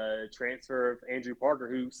the transfer of Andrew Parker,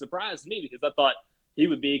 who surprised me because I thought he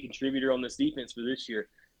would be a contributor on this defense for this year.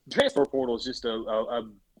 The transfer portal is just a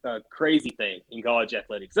crazy thing in college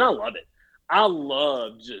athletics, and I love it. I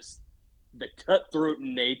love just the cutthroat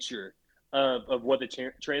nature of what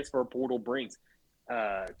the transfer portal brings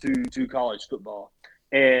to college football.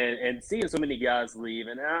 And seeing so many guys leave,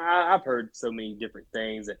 and I've heard so many different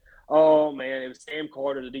things. And, oh, man, it was Sam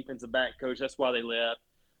Carter, the defensive back coach. That's why they left.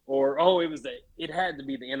 Or, it had to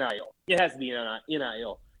be the NIL. It has to be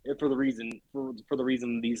NIL for the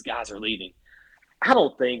reason these guys are leaving. I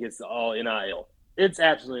don't think it's all NIL. It's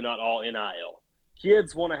absolutely not all NIL.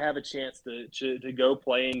 Kids want to have a chance to go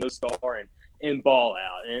play and go star and ball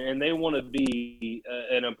out, and they want to be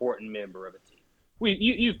an important member of a team.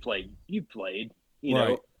 You've played. You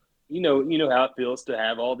know how it feels to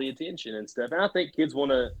have all the attention and stuff. And I think kids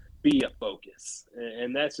want to be a focus.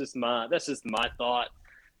 And that's just my thought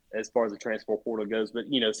as far as the transfer portal goes. But,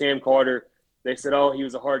 Sam Carter, they said, oh, he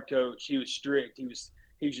was a hard coach. He was strict. He was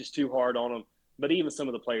just too hard on him. But even some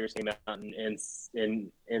of the players came out and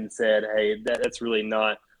said, hey, that's really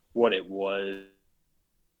not what it was.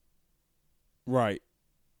 Right.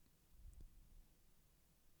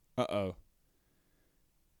 Uh-oh.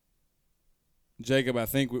 Jacob, I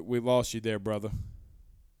think we lost you there, brother.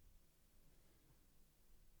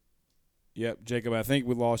 Yep, Jacob, I think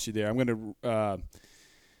we lost you there. I'm going to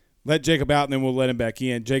let Jacob out, and then we'll let him back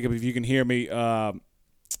in. Jacob, if you can hear me,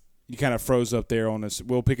 you kind of froze up there on us.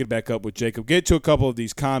 We'll pick it back up with Jacob. Get to a couple of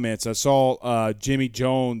these comments. I saw Jimmy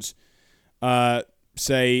Jones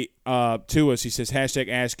say to us, he says, hashtag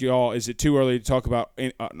ask y'all, is it too early to talk about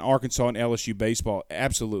Arkansas and LSU baseball?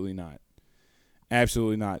 Absolutely not.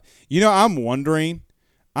 Absolutely not.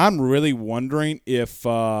 I'm really wondering if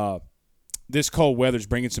this cold weather is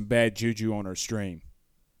bringing some bad juju on our stream.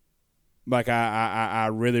 I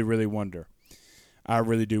really, really wonder. I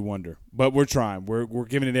really do wonder. But we're trying. We're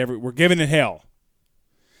giving it hell.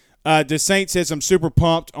 DeSaint says, I'm super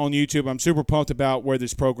pumped on YouTube. I'm super pumped about where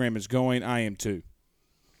this program is going. I am too.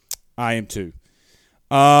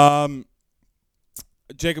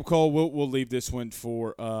 Jacob Cole, we'll leave this one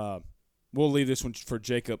for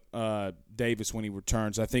Jacob Davis when he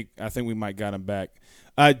returns. I think we might got him back.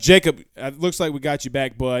 Jacob, it looks like we got you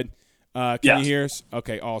back, bud. Can you hear us?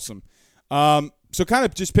 Okay, awesome. So kind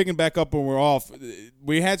of just picking back up when we're off,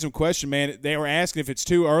 we had some question, man. They were asking if it's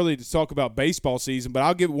too early to talk about baseball season, but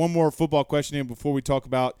I'll give one more football question in before we talk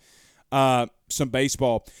about some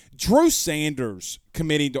baseball. Drew Sanders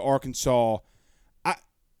committing to Arkansas.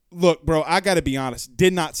 Look, bro, I got to be honest,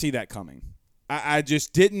 did not see that coming. I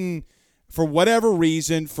just didn't, for whatever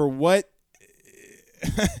reason,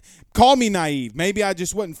 call me naive. Maybe I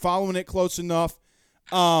just wasn't following it close enough.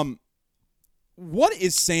 What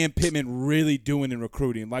is Sam Pittman really doing in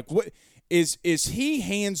recruiting? Like, what is he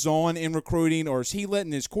hands-on in recruiting, or is he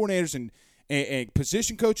letting his coordinators and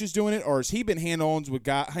position coaches doing it, or has he been hands-on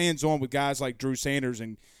with guys like Drew Sanders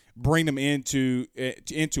and bring them into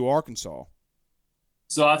Arkansas?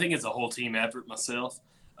 So I think it's a whole team effort myself.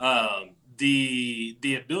 The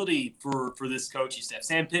ability for this coaching staff,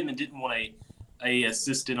 Sam Pittman didn't want a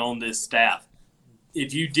assistant on this staff.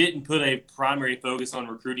 If you didn't put a primary focus on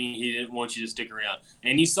recruiting, he didn't want you to stick around.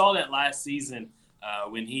 And you saw that last season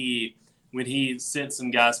when he sent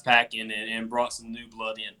some guys packing and brought some new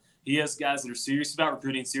blood in. He has guys that are serious about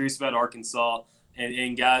recruiting, serious about Arkansas,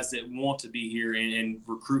 and guys that want to be here and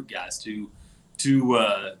recruit guys to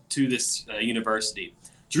this university.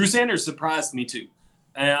 Drew Sanders surprised me too.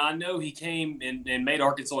 And I know he came and made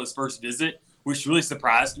Arkansas his first visit, which really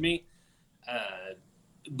surprised me.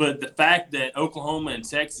 But the fact that Oklahoma and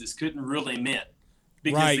Texas couldn't really meet,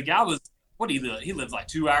 because the guy was he lives like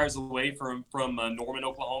 2 hours away from Norman,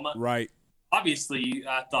 Oklahoma. Right. Obviously,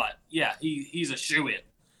 I thought, yeah, he's a shoo-in.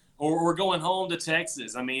 Or we're going home to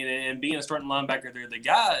Texas. I mean, and being a starting linebacker there, the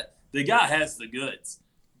guy has the goods.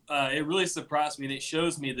 It really surprised me, and it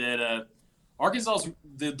shows me that Arkansas's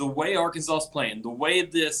the way Arkansas's playing, the way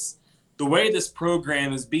this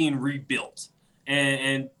program is being rebuilt,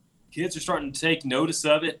 and kids are starting to take notice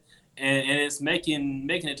of it, and it's making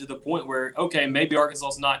it to the point where, okay, maybe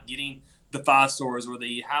Arkansas's not getting the 5 stars or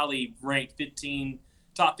the highly ranked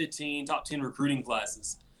top 10 recruiting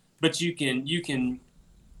classes, but you can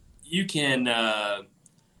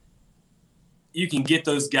get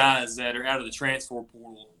those guys that are out of the transfer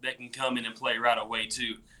portal that can come in and play right away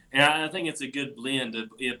too. And I think it's a good blend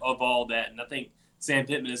of all that. And I think Sam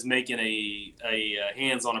Pittman is making a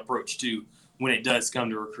hands-on approach too when it does come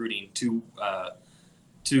to recruiting to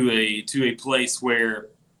a place where,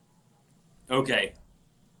 okay,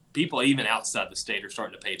 people even outside the state are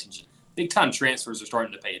starting to pay attention. Big-time transfers are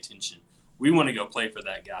starting to pay attention. We want to go play for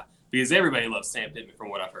that guy because everybody loves Sam Pittman from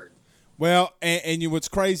what I've heard. Well, and what's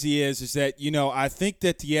crazy is that, I think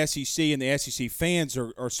that the SEC and the SEC fans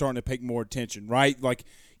are starting to pay more attention, right? Like,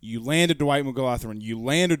 you landed Dwight McGlothern, you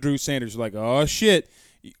landed Drew Sanders, you're like, oh, shit,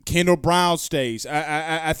 Kendall Brown stays.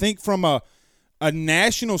 I think from a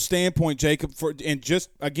national standpoint, Jacob, and just,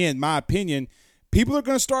 again, my opinion, people are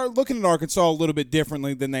going to start looking at Arkansas a little bit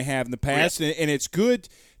differently than they have in the past, yeah. And it's good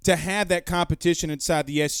to have that competition inside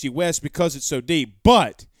the SEC West because it's so deep.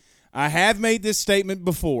 But I have made this statement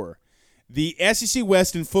before. The SEC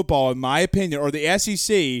West in football, in my opinion, or the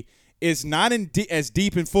SEC, is not as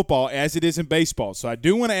deep in football as it is in baseball. So I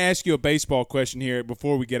do want to ask you a baseball question here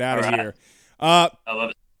before we get out of here. I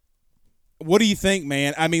love it. What do you think,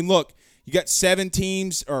 man? I mean, look, you got 7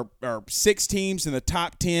 teams or 6 teams in the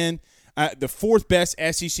top 10. The 4th best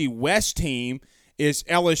SEC West team is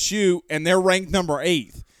LSU, and they're ranked number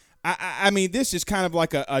 8th. I mean, this is kind of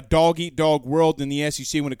like a dog-eat-dog world in the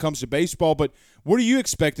SEC when it comes to baseball, but what are you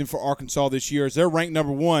expecting for Arkansas this year as they're ranked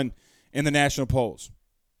number 1 in the national polls?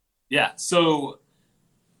 Yeah, so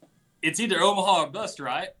it's either Omaha or bust,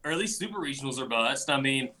 right? Or at least super regionals are bust. I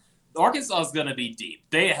mean, Arkansas is going to be deep.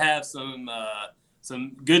 They have some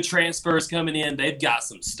good transfers coming in. They've got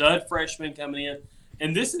some stud freshmen coming in.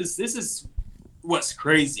 And this is what's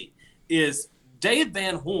crazy is Dave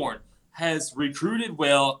Van Horn has recruited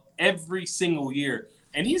well every single year.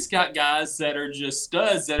 And he's got guys that are just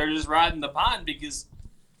studs that are just riding the pine because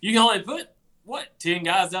you can only put, 10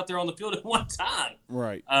 guys out there on the field at one time.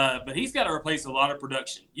 Right. But he's got to replace a lot of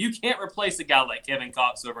production. You can't replace a guy like Kevin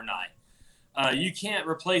Cox overnight. You can't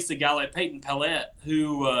replace a guy like Peyton Pallette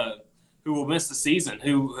who will miss the season,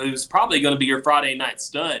 who's probably going to be your Friday night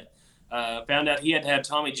stud. Found out he had to have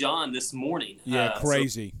Tommy John this morning. Yeah,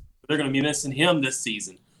 crazy. So they're going to be missing him this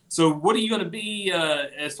season. So what are you going to be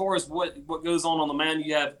as far as what goes on the mound?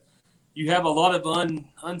 You have a lot of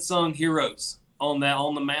unsung heroes on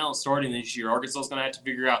the mound starting this year. Arkansas is going to have to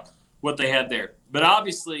figure out what they have there. But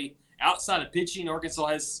obviously, outside of pitching, Arkansas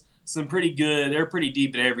has some pretty good. They're pretty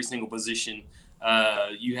deep at every single position.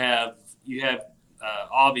 You have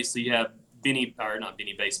obviously you have not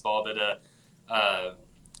Benny Baseball, but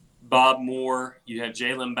Bob Moore. You have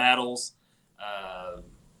Jalen Battles.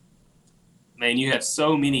 Man, you have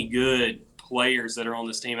so many good players that are on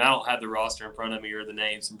this team. I don't have the roster in front of me or the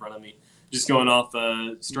names in front of me, just going off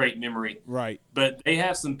straight memory. Right. But they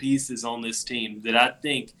have some pieces on this team that I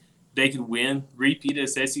think they could win, repeat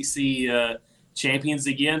as SEC champions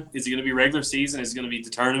again. Is it going to be regular season? Is it going to be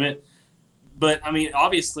the tournament? But, I mean,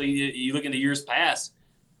 obviously, you look into years past,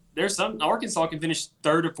 there's some – Arkansas can finish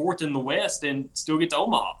 3rd or 4th in the West and still get to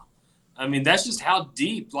Omaha. I mean, that's just how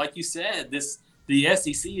deep, like you said, the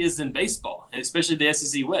SEC is in baseball, and especially the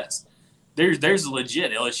SEC West. There's a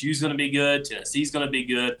legit. LSU's going to be good. Tennessee's going to be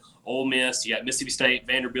good. Ole Miss. You got Mississippi State,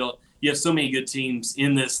 Vanderbilt. You have so many good teams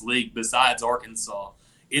in this league besides Arkansas.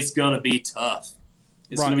 It's going to be tough.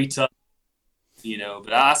 It's going to be tough.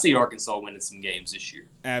 But I see Arkansas winning some games this year.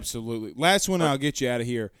 Absolutely. Last one, I'll get you out of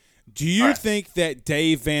here. Do you think that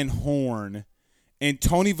Dave Van Horn and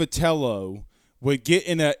Tony Vitello would get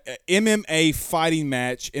in a MMA fighting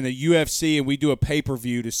match in a UFC and we do a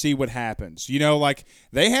pay-per-view to see what happens?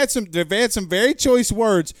 They've had some very choice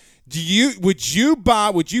words. Would you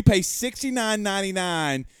pay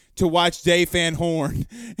 $69.99 to watch Dave Van Horn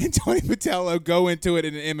and Tony Vitello go into it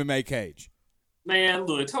in an MMA cage? Man,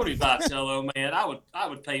 look, Tony Vitello, man, I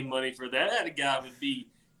would pay money for that. That guy would be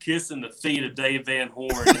kissing the feet of Dave Van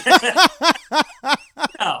Horn.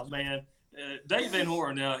 Oh, man. Dave Van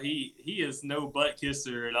Horn, now, he is no butt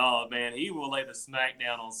kisser at all, man. He will lay the smack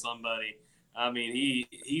down on somebody. I mean,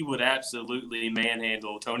 he would absolutely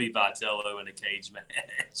manhandle Tony Vitello in a cage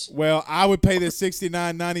match. Well, I would pay the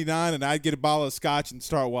 $69.99 and I'd get a bottle of scotch and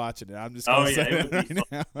start watching it. I'm just going to say that right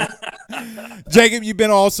now. Jacob, you've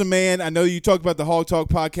been awesome, man. I know you talked about the Hog Talk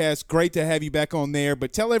podcast. Great to have you back on there.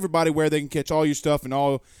 But tell everybody where they can catch all your stuff and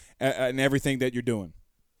everything that you're doing.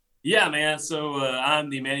 Yeah, man. So I'm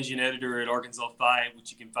the managing editor at Arkansas Fight,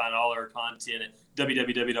 which you can find all our content at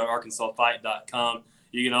www.arkansasfight.com.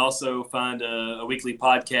 You can also find a weekly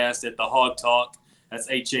podcast at the Hog Talk. That's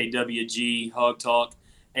HAWG, Hog Talk.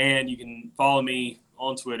 And you can follow me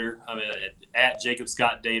on Twitter. At Jacob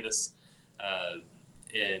Scott Davis.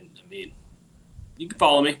 You can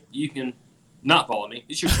follow me. You can not follow me.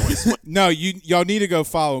 It's your choice. No, y'all need to go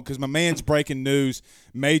follow him because my man's breaking news,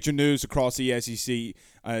 major news across the SEC,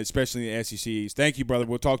 especially the SECs. Thank you, brother.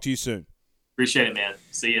 We'll talk to you soon. Appreciate it, man.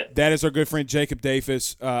 See ya. That is our good friend Jacob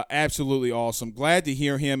Davis. Absolutely awesome. Glad to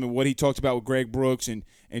hear him and what he talked about with Greg Brooks and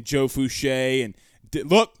Joe Fouché. And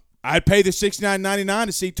look, I'd pay the $69.99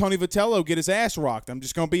 to see Tony Vitello get his ass rocked. I'm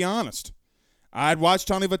just going to be honest. I'd watch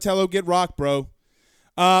Tony Vitello get rocked, bro.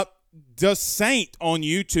 The Saint on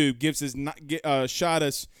YouTube shot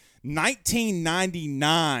us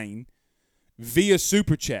 $19.99 via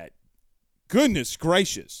Super Chat. Goodness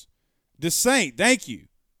gracious. The Saint, thank you.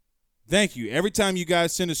 Thank you. Every time you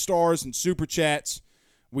guys send us stars and Super Chats,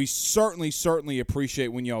 we certainly appreciate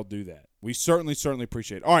when y'all do that. We certainly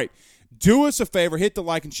appreciate it. All right, do us a favor, hit the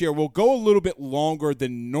like and share. We'll go a little bit longer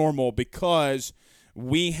than normal because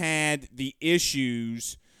we had the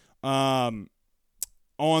issues on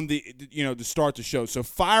to start the show. So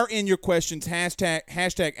fire in your questions,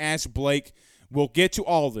 hashtag Ask Blake. We'll get to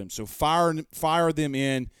all of them. So fire them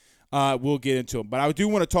in. We'll get into them. But I do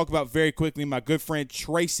want to talk about very quickly my good friend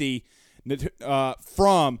Tracy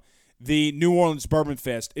from the New Orleans Bourbon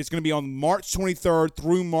Fest. It's going to be on March 23rd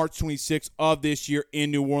through March 26th of this year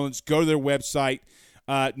in New Orleans. Go to their website,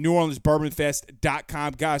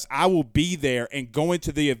 NewOrleansBourbonFest.com. Guys, I will be there and going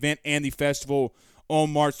to the event and the festival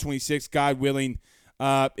on March 26th, God willing.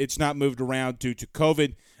 It's not moved around due to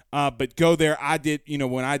COVID. But go there. I did,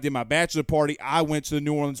 when I did my bachelor party, I went to the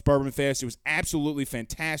New Orleans Bourbon Fest. It was absolutely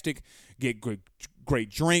fantastic. Get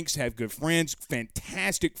great drinks, have good friends,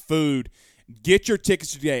 fantastic food. Get your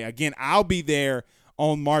tickets today. Again, I'll be there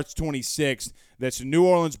on March 26th. That's the New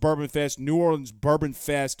Orleans Bourbon Fest,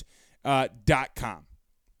 NewOrleansBourbonFest.com.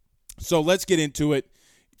 So let's get into it.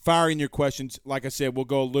 Fire in your questions. Like I said, we'll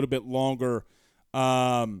go a little bit longer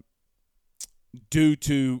due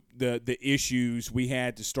to the issues we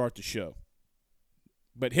had to start the show.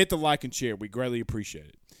 But hit the like and share. We greatly appreciate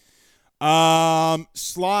it.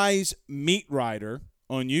 Sly's Meat Rider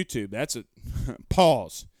on YouTube. That's a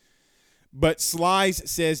pause. But Sly's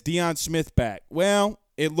says Deion Smith back. Well,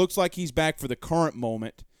 it looks like he's back for the current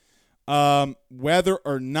moment. Whether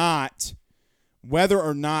or not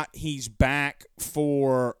he's back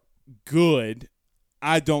for good,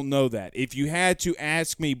 I don't know that. If you had to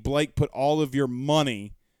ask me, Blake, put all of your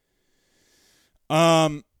money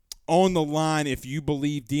on the line if you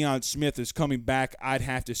believe Deion Smith is coming back, I'd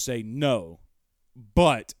have to say no.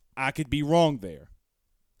 But I could be wrong there.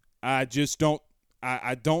 I just don't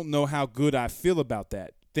I don't know how good I feel about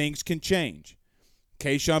that. Things can change.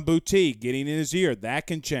 Kayshon Boutte getting in his ear, that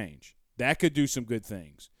can change. That could do some good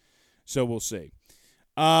things. So we'll see.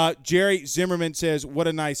 Jerry Zimmerman says, what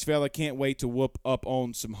a nice fella. Can't wait to whoop up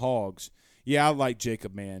on some hogs. Yeah, I like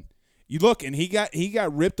Jacob, man. You look, and he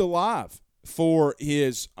got ripped alive for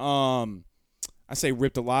his I say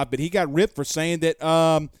ripped alive, but he got ripped for saying that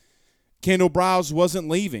Kendall Briles wasn't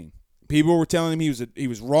leaving. People were telling him he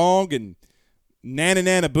was wrong and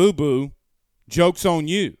nana boo boo. Joke's on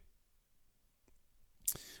you.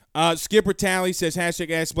 Skipper Tally says,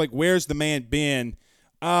 hashtag Ask Blake, where's the man been?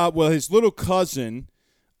 Well, his little cousin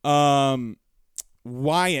Wyatt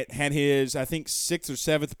had his, I think, 6th or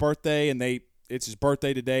 7th birthday, and it's his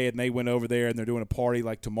birthday today, and they went over there, and they're doing a party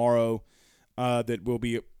like tomorrow. that we'll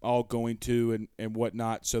be all going to and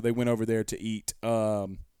whatnot. So they went over there to eat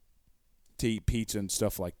pizza and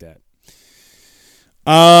stuff like that.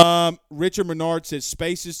 Richard Menard says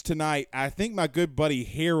Spaces tonight. I think my good buddy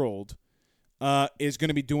Harold is going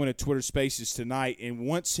to be doing a Twitter Spaces tonight, and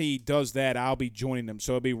once he does that, I'll be joining him.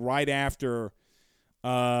 So it'll be right after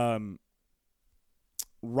the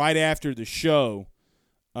show.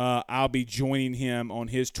 I'll be joining him on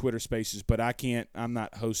his Twitter Spaces, but I can't. I'm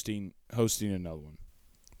not hosting another one.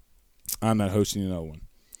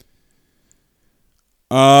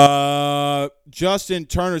 Justin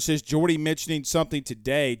Turner says Jordy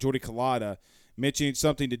Collada mentioning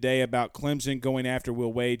something today about Clemson going after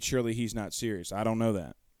Will Wade. Surely he's not serious. I don't know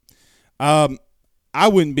that. I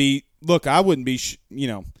wouldn't be. Look, I wouldn't be.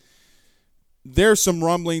 There's some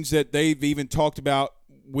rumblings that they've even talked about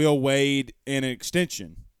Will Wade in an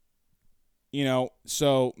extension.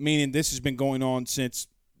 So meaning this has been going on since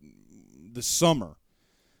the summer.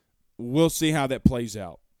 We'll see how that plays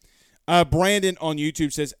out. Brandon on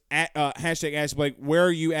YouTube says, hashtag Ask Blake, where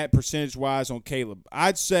are you at percentage-wise on Caleb?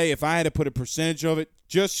 I'd say if I had to put a percentage of it,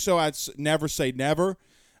 just so I'd never say never,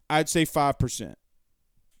 I'd say 5%.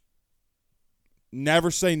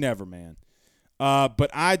 Never say never, man.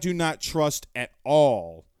 But I do not trust at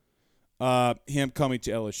all him coming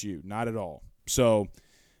to LSU. Not at all. So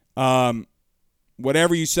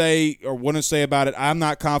whatever you say or want to say about it, I'm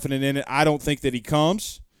not confident in it. I don't think that he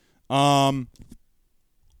comes.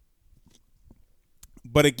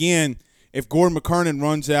 But again, if Gordon McKernan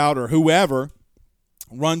runs out or whoever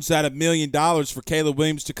runs out $1 million for Caleb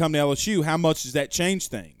Williams to come to LSU, how much does that change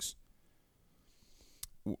things?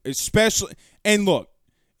 Especially, and look,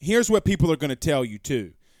 here's what people are going to tell you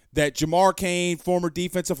too, that Jamar Cain, former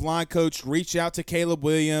defensive line coach, reached out to Caleb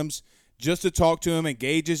Williams just to talk to him and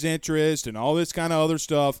gauge his interest and all this kind of other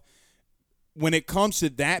stuff. When it comes to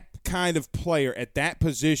that kind of player at that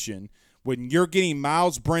position, when you're getting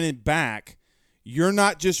Miles Brennan back, you're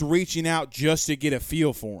not just reaching out just to get a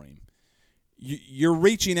feel for him. You're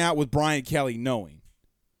reaching out with Brian Kelly knowing.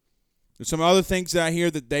 There's some other things that I hear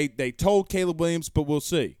that they told Caleb Williams, but we'll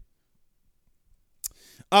see.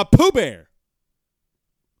 Pooh Bear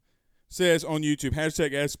says on YouTube,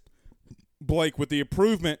 hashtag Ask Blake, with the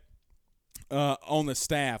improvement on the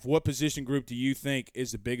staff, what position group do you think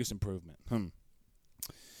is the biggest improvement?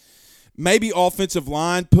 Maybe offensive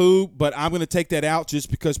line, Pooh, but I'm going to take that out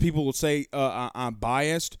just because people will say I'm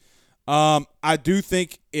biased. I do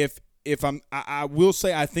think I will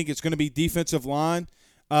say I think it's going to be defensive line.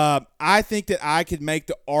 I think that I could make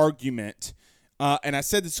the argument, and I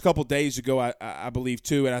said this a couple days ago, I believe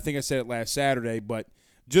too, and I think I said it last Saturday, but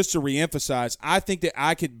just to reemphasize, I think that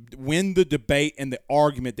I could win the debate and the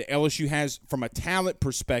argument that LSU has from a talent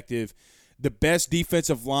perspective the best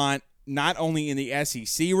defensive line not only in the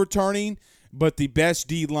SEC returning, but the best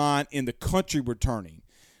D-line in the country returning.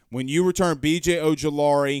 When you return B.J.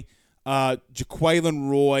 Ojolari, Jaquelin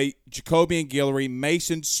Roy, Jacobian Guillory,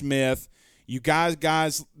 Mason Smith, you guys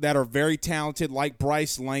that are very talented like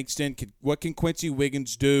Bryce Langston, what can Quincy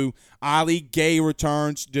Wiggins do? Ali Gay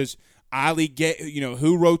returns. Does Ali Gay,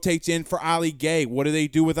 who rotates in for Ali Gay? What do they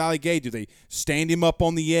do with Ali Gay? Do they stand him up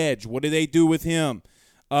on the edge? What do they do with him?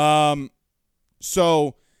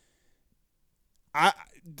 So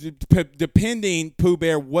depending, Pooh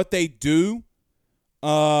Bear, what they do,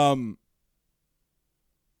 really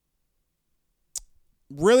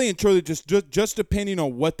and truly, just depending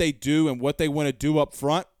on what they do and what they want to do up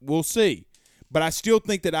front, we'll see. But I still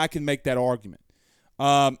think that I can make that argument.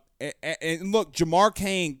 And look, Jamar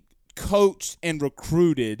Cain coached and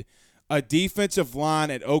recruited a defensive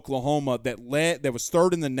line at Oklahoma that was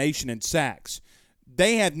third in the nation in sacks.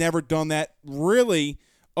 They have never done that really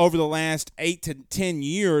over the last 8 to 10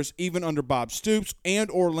 years, even under Bob Stoops and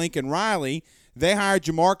or Lincoln Riley. They hired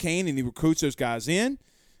Jamar Cain, and he recruits those guys in,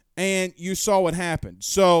 and you saw what happened.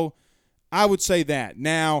 So I would say that.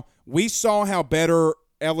 Now, we saw how better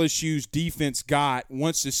LSU's defense got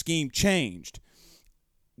once the scheme changed.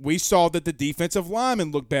 We saw that the defensive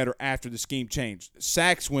linemen looked better after the scheme changed.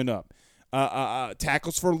 Sacks went up.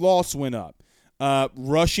 Tackles for loss went up.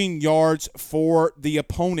 Rushing yards for the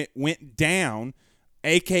opponent went down,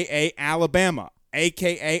 a.k.a. Alabama,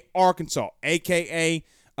 a.k.a. Arkansas, a.k.a.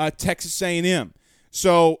 Texas A&M.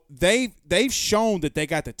 So they've shown that they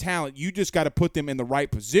got the talent. You just got to put them in the right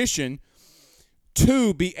position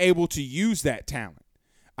to be able to use that talent.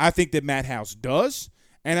 I think that Matt House does,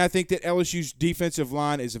 and I think that LSU's defensive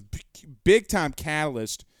line is a big-time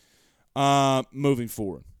catalyst moving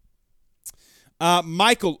forward.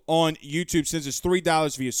 Michael on YouTube sends us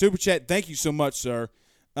 $3 via Super Chat. Thank you so much, sir.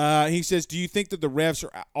 He says, do you think that the refs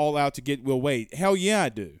are all out to get Will Wade? Hell yeah, I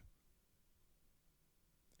do.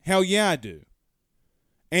 Hell yeah, I do.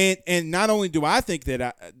 And not only do I think that,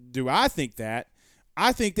 I think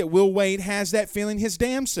that Will Wade has that feeling his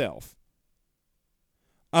damn self.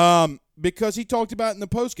 Because he talked about it in the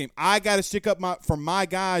postgame. I got to stick up for my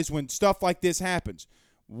guys when stuff like this happens.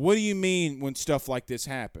 What do you mean when stuff like this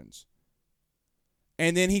happens?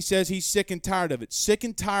 And then he says he's sick and tired of it. Sick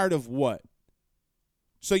and tired of what?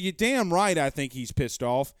 So you're damn right I think he's pissed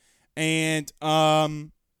off. And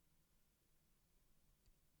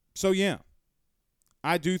so, yeah,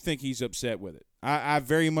 I do think he's upset with it. I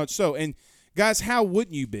very much so. And, guys, how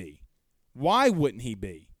wouldn't you be? Why wouldn't he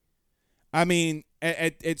be? I mean,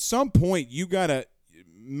 at some point, you got to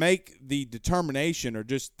make the determination or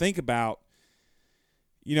just think about,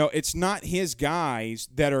 it's not his guys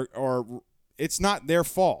that are it's not their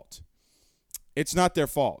fault. It's not their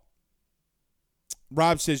fault.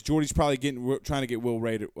 Rob says Jordy's probably trying to get Will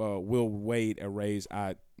Wade a raise.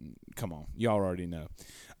 Come on, y'all already know.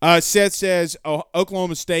 Seth says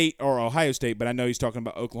Oklahoma State or Ohio State, but I know he's talking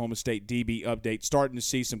about Oklahoma State DB update. Starting to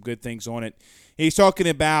see some good things on it. He's talking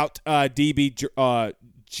about DB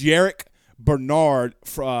Jarek Bernard,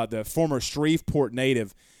 the former Shreveport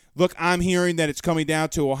native. Look, I'm hearing that it's coming down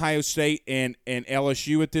to Ohio State and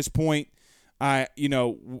LSU at this point.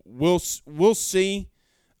 We'll see.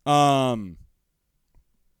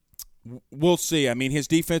 We'll see. I mean, his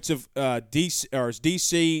defensive his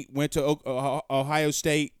DC went to Ohio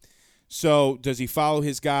State. So does he follow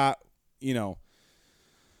his guy? We'll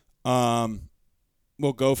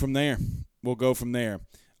go from there.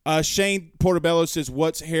 Shane Portobello says,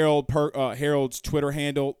 "What's Harold's Twitter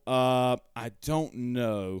handle?" I don't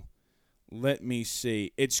know. Let me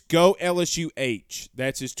see. It's Go LSUH.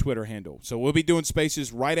 That's his Twitter handle. So we'll be doing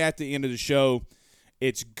spaces right at the end of the show.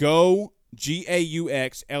 It's Go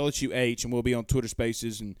GAUX LSUH, and we'll be on Twitter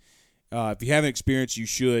Spaces. And if you haven't experienced, you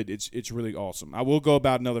should. It's really awesome. I will go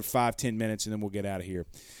about another 5-10 minutes, and then we'll get out of here.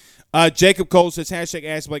 Jacob Cole says,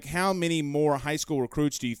 #AskBlake, how many more high school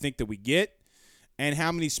recruits do you think that we get? And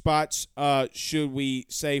how many spots should we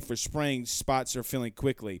say for spring spots are filling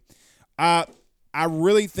quickly? I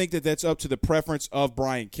really think that that's up to the preference of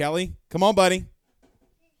Brian Kelly. Come on, buddy.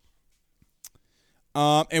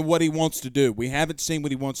 And what he wants to do. We haven't seen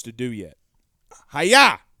what he wants to do yet.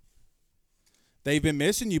 Hiya! They've been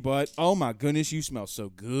missing you, bud. Oh, my goodness, you smell so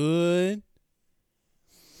good.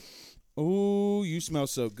 Oh, you smell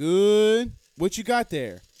so good. What you got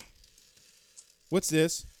there? What's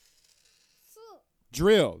this?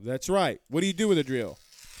 Drill. That's right. What do you do with a drill?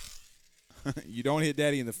 You don't hit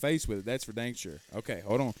Daddy in the face with it. That's for dang sure. Okay,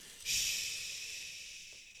 hold on.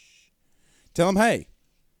 Shh. Tell him hey.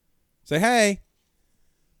 Say hey.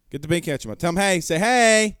 Get the big catcher. Tell him hey. Say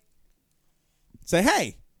hey. Say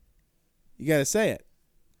hey. You got to say it.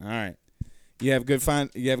 All right. You have a good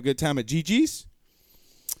time at Gigi's?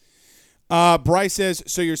 Bryce says,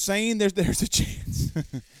 so you're saying there's a chance.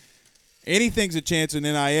 Anything's a chance in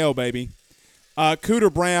NIL, baby.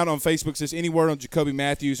 Cooter Brown on Facebook says, any word on Jacoby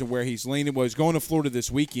Matthews and where he's leaning? Well, he's going to Florida this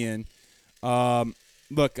weekend.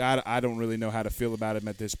 Look, I don't really know how to feel about him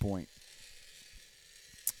at this point.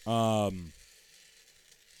 I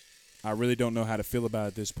really don't know how to feel about it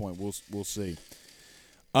at this point. We'll see.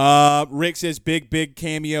 Rick says, big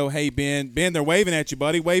cameo. Hey, Ben. Ben, they're waving at you,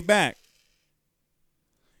 buddy. Wave back.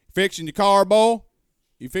 Fixing your car, boy?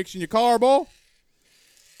 You fixing your car, boy?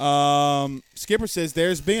 Skipper says,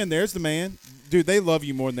 there's Ben. There's the man. Dude, they love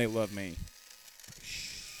you more than they love me.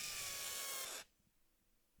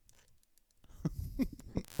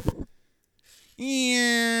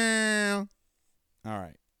 Yeah. All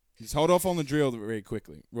right. Just hold off on the drill real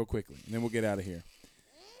quickly, and then we'll get out of here.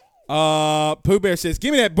 Pooh Bear says,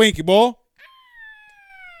 give me that binky ball.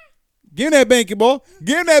 Give me that binky ball.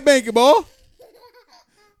 Give me that binky ball.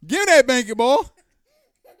 Give me that binky ball.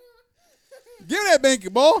 Give me that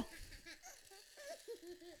binky ball.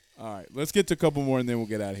 All right, let's get to a couple more, and then we'll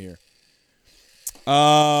get out of here.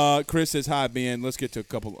 Chris says, hi, Ben. Let's get to a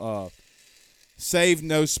couple. Save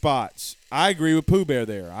no spots. I agree with Pooh Bear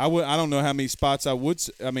there. I don't know how many spots I would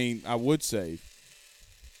save.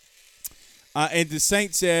 And the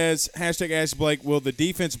Saint says, #AskBlake, will the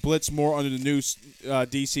defense blitz more under the new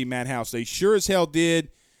DC Matt House? They sure as hell did.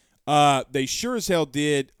 When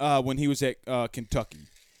he was at Kentucky.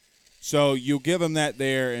 So you'll give him that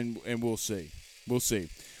there, and we'll see. We'll see.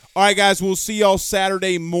 All right, guys, we'll see y'all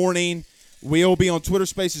Saturday morning. We'll be on Twitter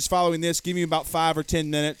Spaces following this. Give me about 5 or 10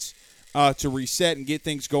 minutes to reset and get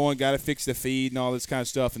things going. Got to fix the feed and all this kind of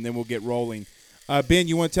stuff, and then we'll get rolling. Ben,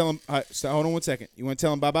 you want to tell him hold on one second. You want to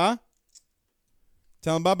tell him bye-bye?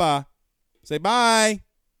 Tell him bye-bye. Say bye.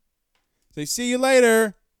 Say see you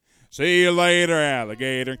later. See you later,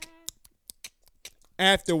 alligator.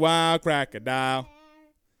 After a while, crocodile.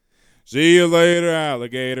 See you later,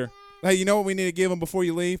 alligator. Hey, you know what we need to give them before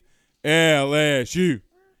you leave? LSU.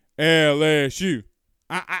 LSU.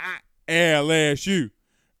 LSU.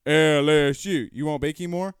 LSU. You want bacon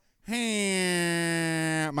more?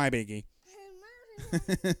 My biggie.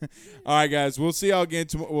 All right, guys. We'll see y'all again.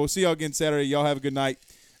 We'll see y'all again Saturday. Y'all have a good night.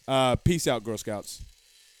 Peace out, Girl Scouts.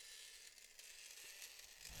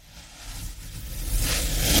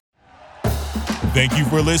 Thank you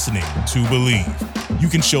for listening to Believe. You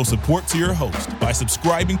can show support to your host by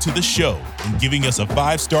subscribing to the show and giving us a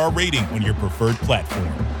 5-star rating on your preferred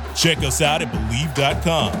platform. Check us out at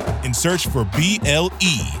Believe.com and search for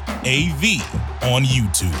BLEAV on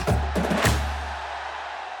YouTube.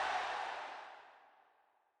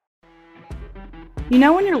 You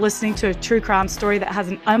know when you're listening to a true crime story that has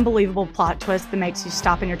an unbelievable plot twist that makes you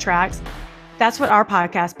stop in your tracks? That's what our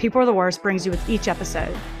podcast, People Are the Worst, brings you with each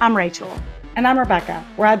episode. I'm Rachel. And I'm Rebecca.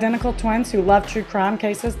 We're identical twins who love true crime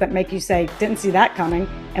cases that make you say, didn't see that coming,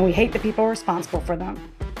 and we hate the people responsible for them.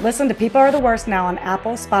 Listen to People Are the Worst now on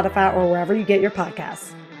Apple, Spotify, or wherever you get your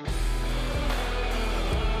podcasts.